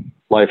everything.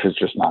 Life is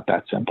just not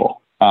that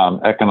simple.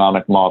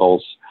 Economic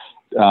models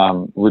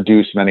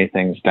reduce many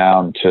things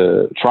down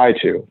to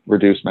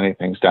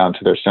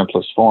their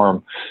simplest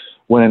form,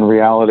 when in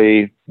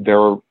reality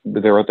they're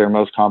at their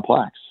most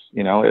complex.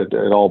 It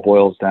all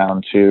boils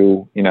down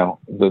to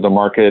the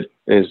market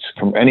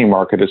any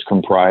market is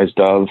comprised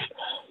of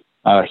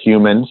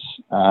humans,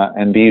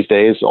 and these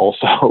days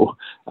also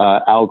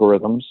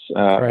algorithms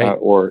right.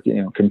 Or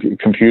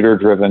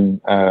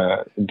computer-driven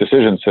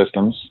decision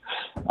systems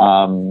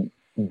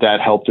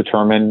that help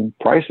determine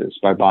prices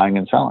by buying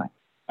and selling.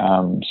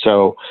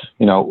 So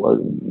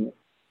no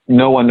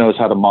one knows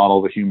how to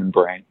model the human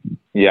brain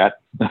yet.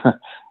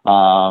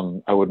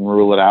 I wouldn't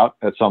rule it out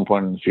at some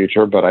point in the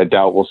future, but I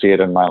doubt we'll see it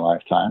in my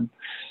lifetime.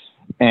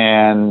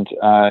 And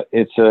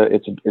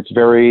it's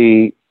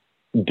very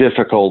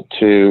difficult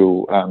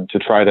to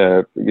try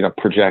to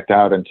project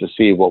out and to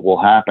see what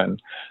will happen.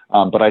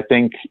 But I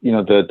think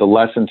the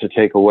lesson to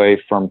take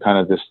away from kind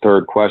of this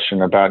third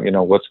question about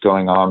what's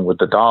going on with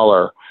the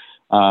dollar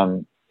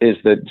is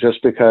that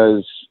just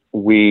because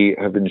we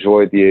have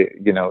enjoyed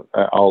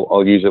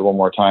I'll use it one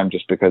more time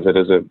just because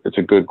it's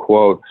a good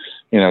quote.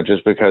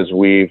 Just because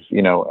we've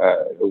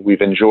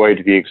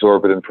enjoyed the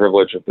exorbitant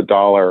privilege of the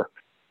dollar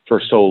for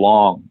so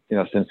long,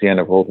 since the end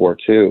of World War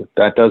II,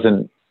 that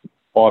doesn't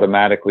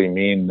automatically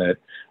mean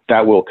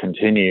that will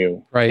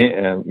continue, right.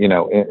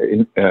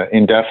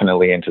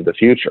 Indefinitely into the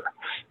future.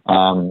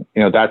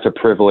 That's a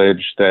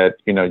privilege that,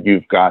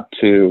 you've got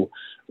to,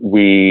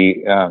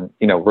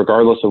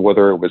 regardless of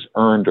whether it was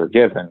earned or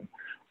given,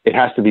 it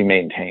has to be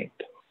maintained.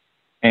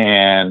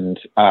 And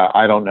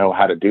I don't know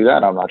how to do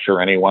that. I'm not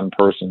sure any one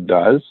person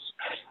does.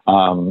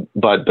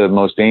 But the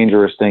most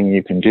dangerous thing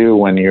you can do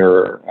when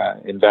you're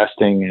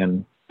investing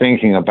and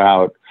thinking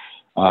about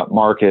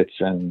markets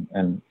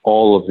and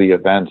all of the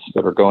events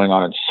that are going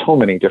on in so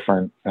many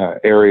different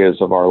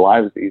areas of our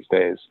lives these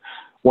days,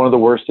 one of the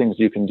worst things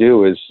you can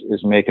do is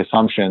make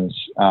assumptions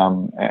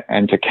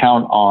and to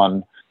count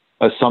on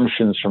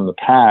assumptions from the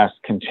past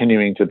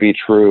continuing to be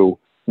true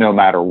no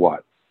matter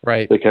what.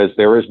 Right. Because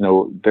there is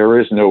no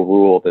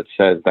rule that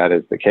says that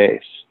is the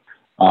case.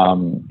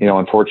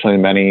 Unfortunately,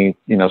 many,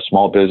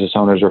 small business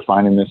owners are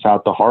finding this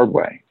out the hard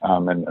way.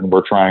 And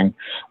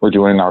we're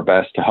doing our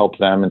best to help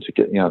them and to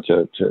get,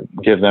 to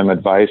give them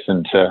advice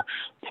and to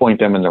point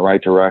them in the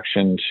right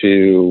direction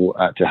to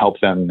help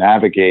them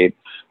navigate,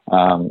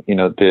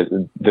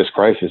 this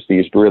crisis,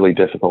 these really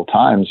difficult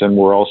times. And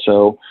we're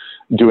also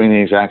doing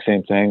the exact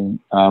same thing,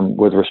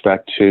 with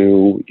respect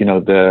to,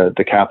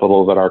 the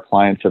capital that our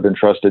clients have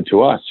entrusted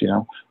to us,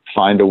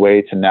 find a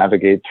way to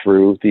navigate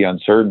through the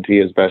uncertainty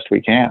as best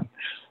we can.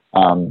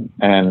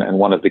 And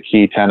one of the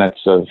key tenets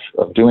of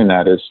doing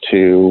that is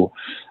to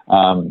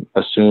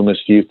assume as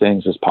few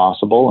things as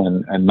possible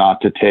and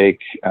not to take,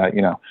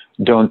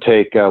 don't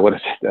take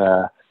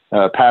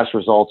past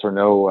results or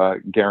no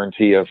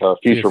guarantee of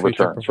future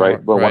returns,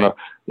 right? But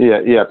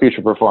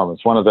future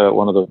performance. One of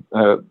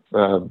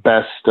the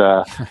best,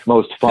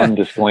 most fun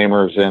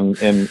disclaimers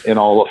in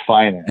all of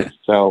finance.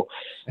 So,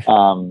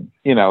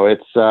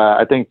 it's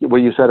I think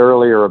what you said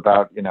earlier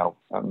about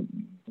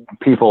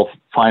people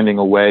finding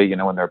a way,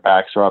 when their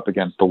backs are up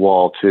against the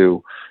wall,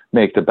 to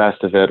make the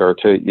best of it, or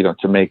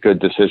to make good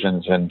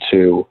decisions and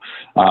to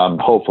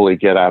hopefully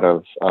get out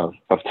of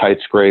tight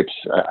scrapes.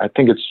 I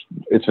think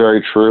it's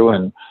very true,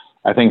 and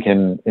I think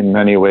in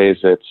many ways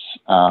it's,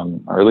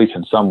 or at least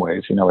in some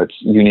ways, it's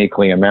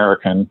uniquely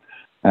American.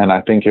 And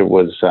I think it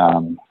was,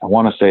 I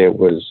want to say it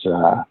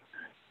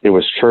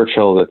was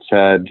Churchill that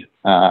said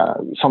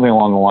something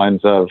along the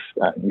lines of,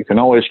 you can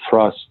always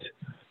trust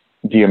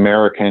the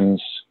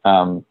Americans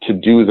to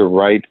do the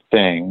right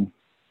thing,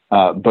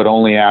 but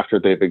only after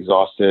they've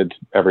exhausted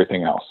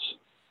everything else.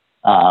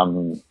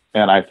 And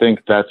I think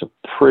that's a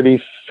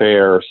pretty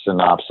fair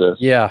synopsis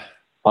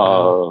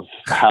of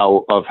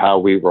how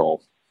we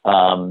roll,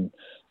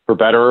 for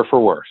better or for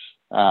worse.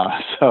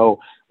 So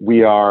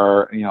we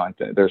are,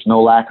 there's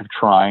no lack of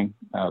trying,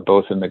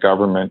 both in the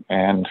government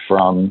and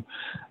from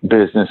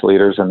business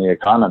leaders in the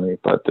economy.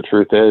 But the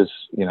truth is,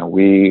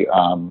 we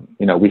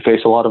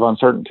face a lot of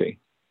uncertainty,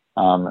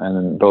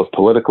 and both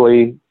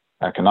politically,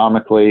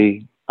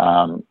 economically,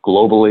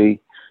 globally.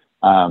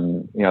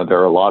 There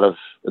are a lot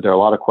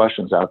of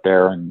questions out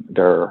there, and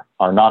there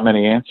are not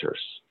many answers.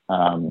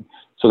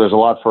 So there's a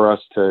lot for us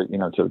to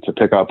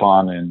pick up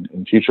on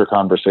in future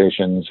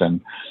conversations.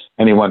 And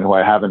anyone who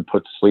I haven't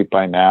put to sleep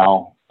by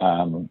now,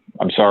 I'm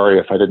sorry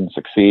if I didn't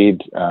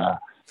succeed. I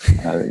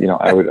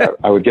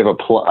would give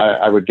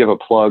a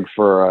plug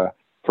for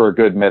a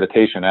good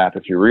meditation app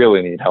if you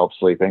really need help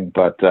sleeping.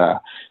 But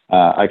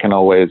I can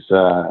always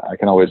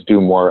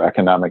do more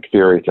economic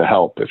theory to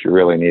help if you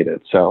really need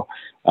it. So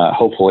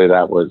hopefully it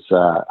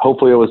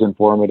was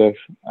informative.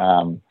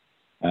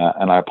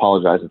 And I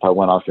apologize if I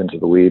went off into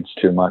the weeds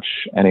too much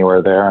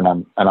anywhere there. And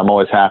I'm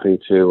always happy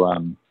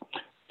to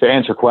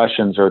answer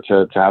questions or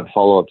to have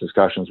follow-up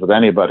discussions with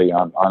anybody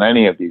on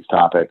any of these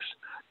topics.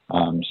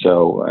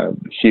 So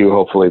Hugh,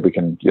 hopefully we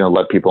can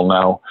let people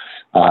know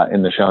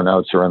in the show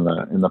notes or in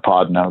the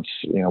pod notes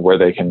where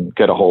they can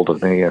get a hold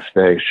of me if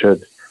they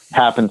should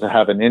happen to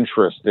have an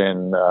interest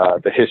in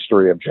the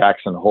history of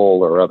Jackson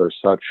Hole or other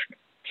such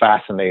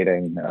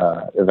fascinating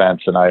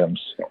events and items.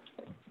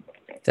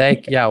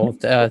 Thank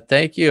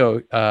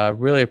you.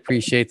 Really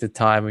appreciate the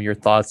time and your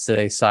thoughts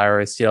today,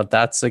 Cyrus.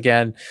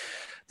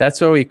 That's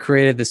why we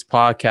created this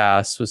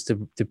podcast, was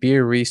to be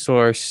a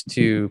resource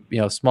to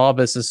small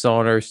business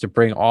owners, to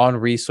bring on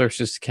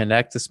resources to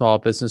connect to small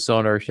business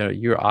owners.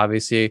 You're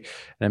obviously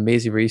an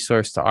amazing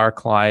resource to our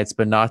clients,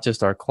 but not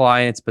just our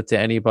clients, but to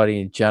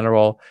anybody in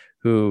general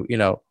who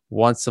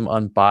wants some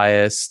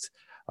unbiased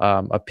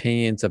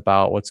opinions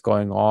about what's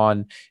going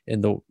on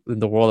in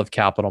the world of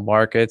capital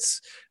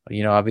markets.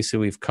 Obviously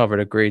we've covered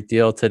a great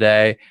deal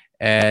today,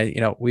 and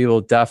we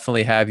will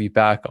definitely have you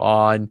back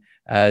on,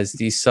 as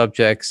these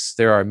subjects,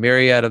 there are a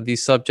myriad of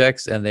these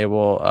subjects, and they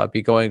will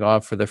be going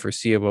on for the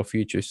foreseeable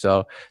future.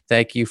 So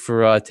thank you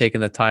for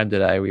taking the time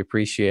today. We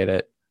appreciate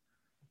it.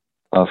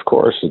 Of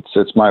course,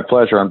 it's my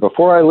pleasure. And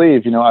before I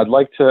leave, I'd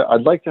like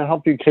to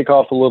help you kick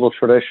off a little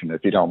tradition,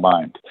 if you don't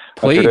mind.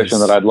 Please. A tradition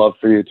that I'd love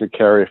for you to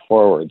carry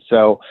forward.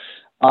 So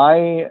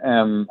I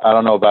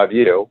don't know about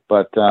you,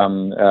 but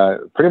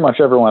pretty much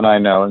everyone I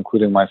know,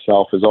 including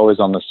myself, is always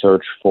on the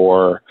search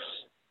for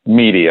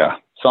media,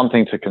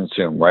 something to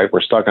consume, right?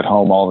 We're stuck at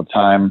home all the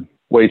time,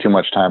 way too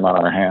much time on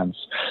our hands.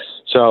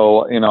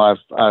 So,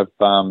 I've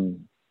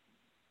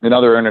in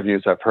other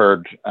interviews, I've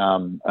heard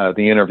the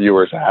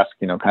interviewers ask,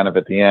 kind of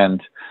at the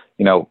end,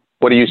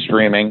 what are you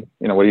streaming?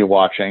 What are you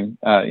watching?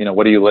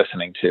 What are you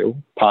listening to,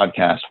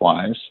 podcast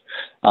wise?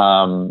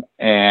 So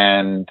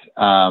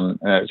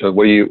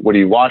what are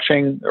you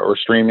watching or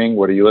streaming?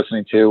 What are you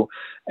listening to?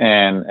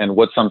 And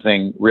what's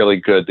something really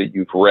good that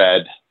you've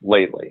read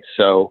lately?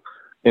 So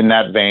in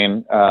that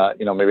vein,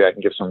 maybe I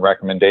can give some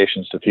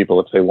recommendations to people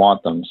if they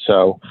want them.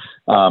 So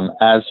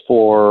as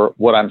for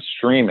what I'm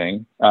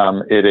streaming,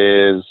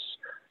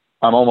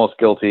 I'm almost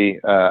guilty.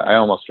 I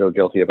almost feel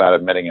guilty about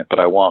admitting it, but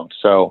I won't.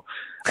 So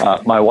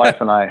my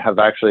wife and I have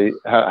actually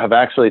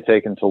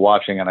taken to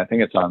watching, and I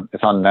think it's on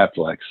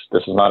Netflix.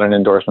 This is not an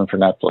endorsement for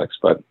Netflix,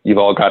 but you've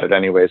all got it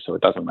anyway, so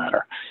it doesn't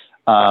matter.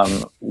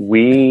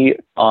 We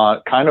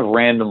kind of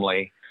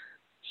randomly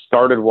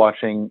started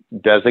watching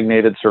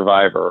Designated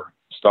Survivor,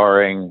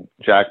 starring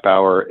Jack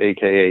Bauer,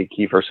 aka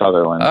Kiefer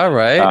Sutherland. All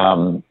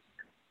right.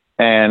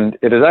 And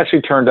it has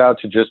actually turned out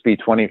to just be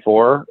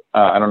 24.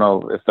 I don't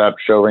know if that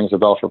show rings a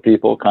bell for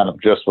people, kind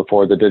of just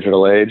before the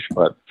digital age,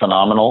 but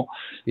phenomenal.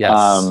 Yes.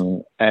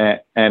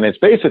 And it's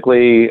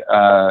basically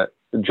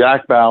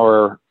Jack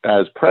Bauer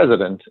as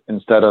president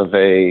instead of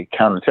a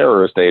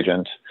counterterrorist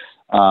agent,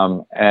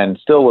 and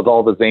still with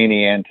all the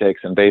zany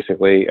antics. And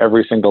basically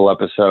every single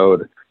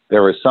episode,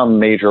 there is some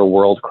major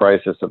world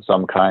crisis of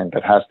some kind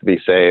that has to be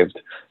saved.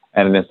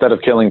 And instead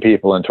of killing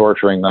people and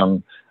torturing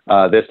them,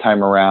 this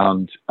time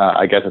around,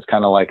 I guess it's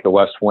kind of like The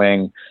West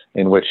Wing,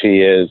 in which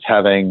he is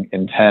having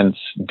intense,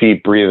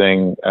 deep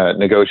breathing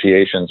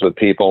negotiations with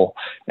people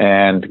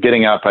and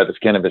getting out by the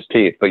skin of his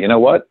teeth. But you know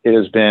what? It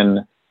has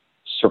been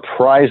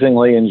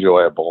surprisingly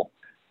enjoyable.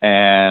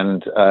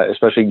 And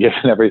especially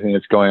given everything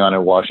that's going on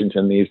in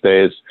Washington these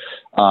days,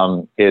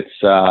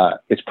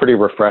 it's pretty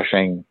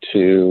refreshing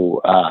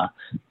to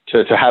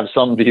have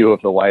some view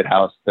of the White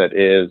House that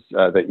is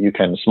that you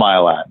can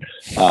smile at.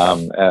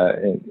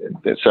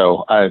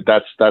 So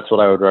that's what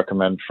I would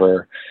recommend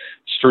for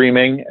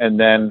streaming. And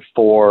then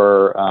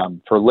for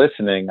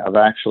listening, I've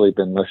actually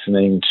been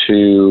listening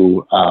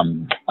to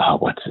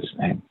what's his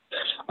name?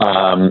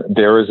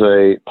 There is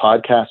a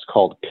podcast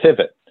called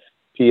Pivot,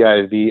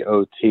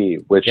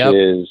 Pivot, which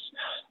is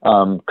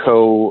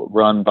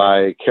co-run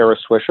by Kara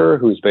Swisher,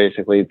 who's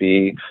basically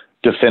the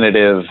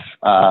definitive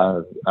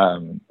or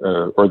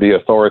the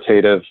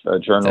authoritative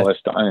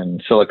journalist in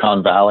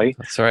Silicon Valley.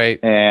 That's right.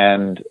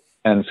 And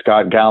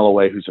Scott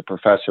Galloway, who's a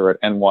professor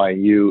at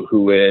NYU,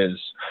 who is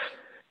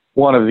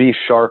one of the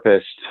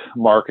sharpest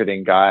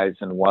marketing guys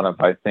and one of,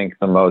 I think,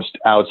 the most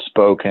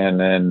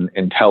outspoken and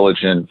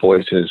intelligent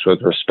voices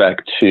with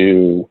respect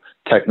to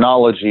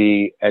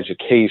technology,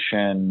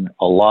 education,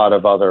 a lot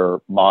of other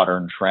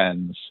modern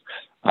trends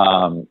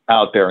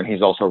out there. And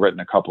he's also written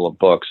a couple of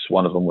books.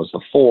 One of them was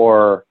The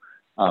Four,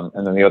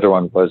 and then the other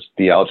one was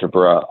The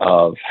Algebra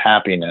of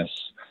Happiness.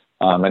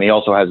 And he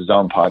also has his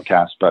own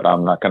podcast, but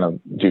I'm not going to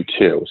do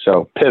two.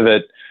 So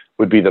Pivot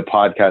would be the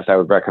podcast I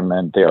would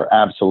recommend. They are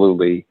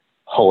absolutely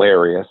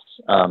hilarious.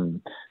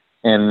 And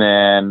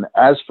then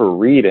as for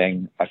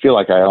reading, I feel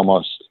like I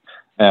almost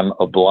am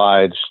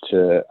obliged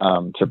to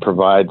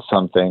provide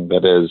something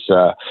that is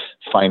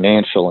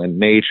financial in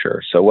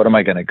nature. So what am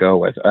I going to go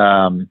with?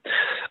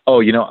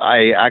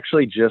 I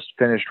actually just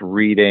finished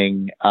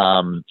reading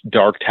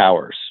Dark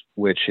Towers,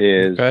 which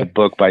is a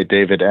book by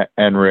David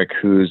Enrich,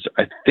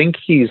 I think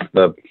he's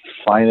the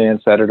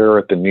finance editor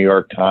at the New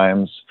York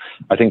Times.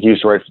 I think he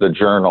used to write for the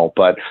Journal,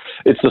 but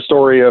it's the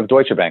story of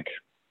Deutsche Bank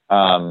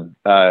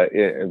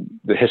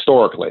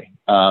historically,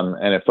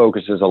 and it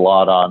focuses a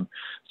lot on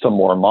some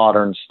more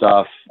modern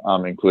stuff,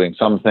 including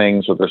some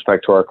things with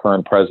respect to our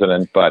current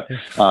president. But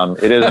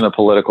it isn't a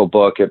political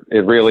book.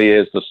 It really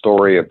is the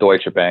story of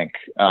Deutsche Bank.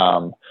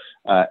 And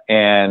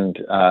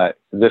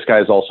this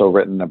guy's also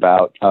written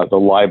about the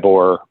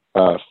LIBOR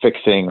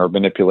fixing or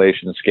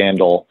manipulation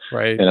scandal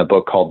in a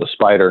book called The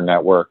Spider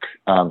Network.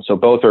 So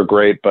both are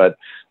great, but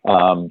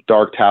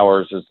Dark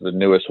Towers is the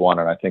newest one,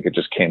 and I think it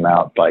just came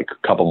out like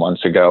a couple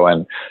months ago,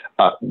 and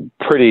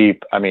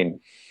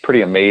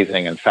pretty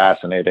amazing and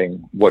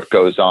fascinating what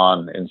goes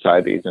on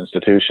inside these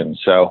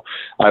institutions. So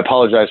I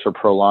apologize for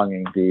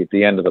prolonging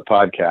the end of the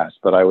podcast,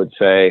 but I would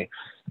say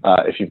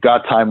if you've got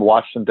time,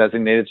 watch some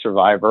Designated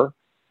Survivor.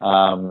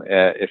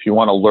 If you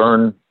want to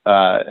learn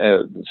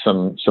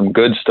some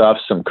good stuff,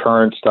 some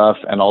current stuff,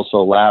 and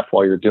also laugh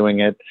while you're doing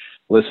it,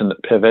 listen to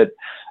Pivot.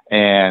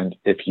 And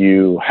if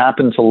you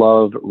happen to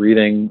love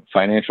reading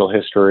financial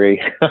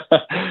history,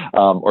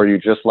 or you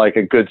just like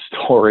a good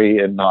story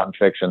in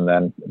nonfiction,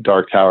 then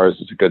Dark Towers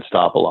is a good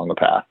stop along the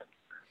path.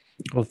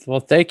 Well,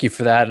 thank you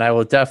for that. And I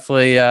will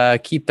definitely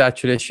keep that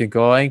tradition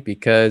going,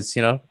 because,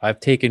 I've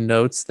taken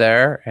notes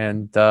there,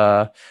 and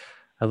I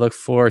look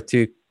forward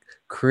to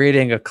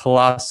creating a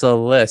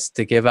colossal list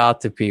to give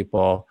out to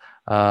people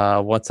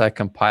once I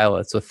compile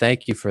it. So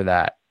thank you for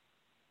that.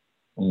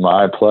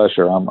 My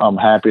pleasure. I'm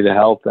happy to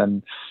help,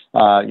 and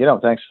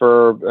thanks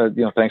for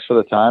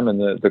the time and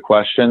the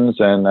questions,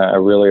 and I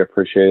really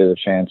appreciated the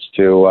chance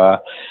to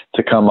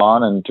come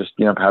on and just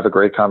have a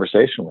great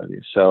conversation with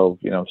you. So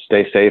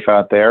stay safe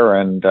out there,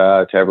 and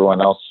to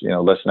everyone else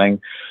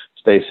listening,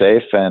 stay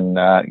safe, and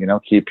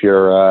keep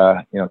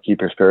your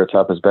spirits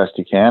up as best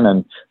you can.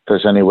 And if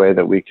there's any way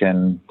that we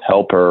can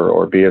help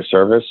or be of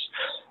service,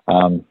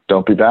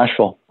 don't be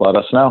bashful. Let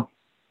us know.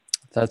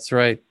 That's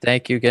right.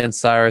 Thank you again,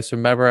 Cyrus.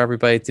 Remember,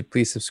 everybody, to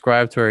please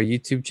subscribe to our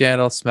YouTube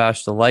channel,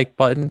 smash the like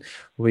button.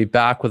 We'll be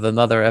back with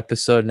another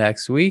episode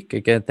next week.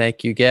 Again,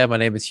 thank you again. My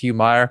name is Hugh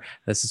Meyer.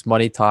 This is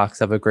Money Talks.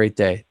 Have a great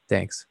day.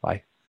 Thanks.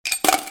 Bye.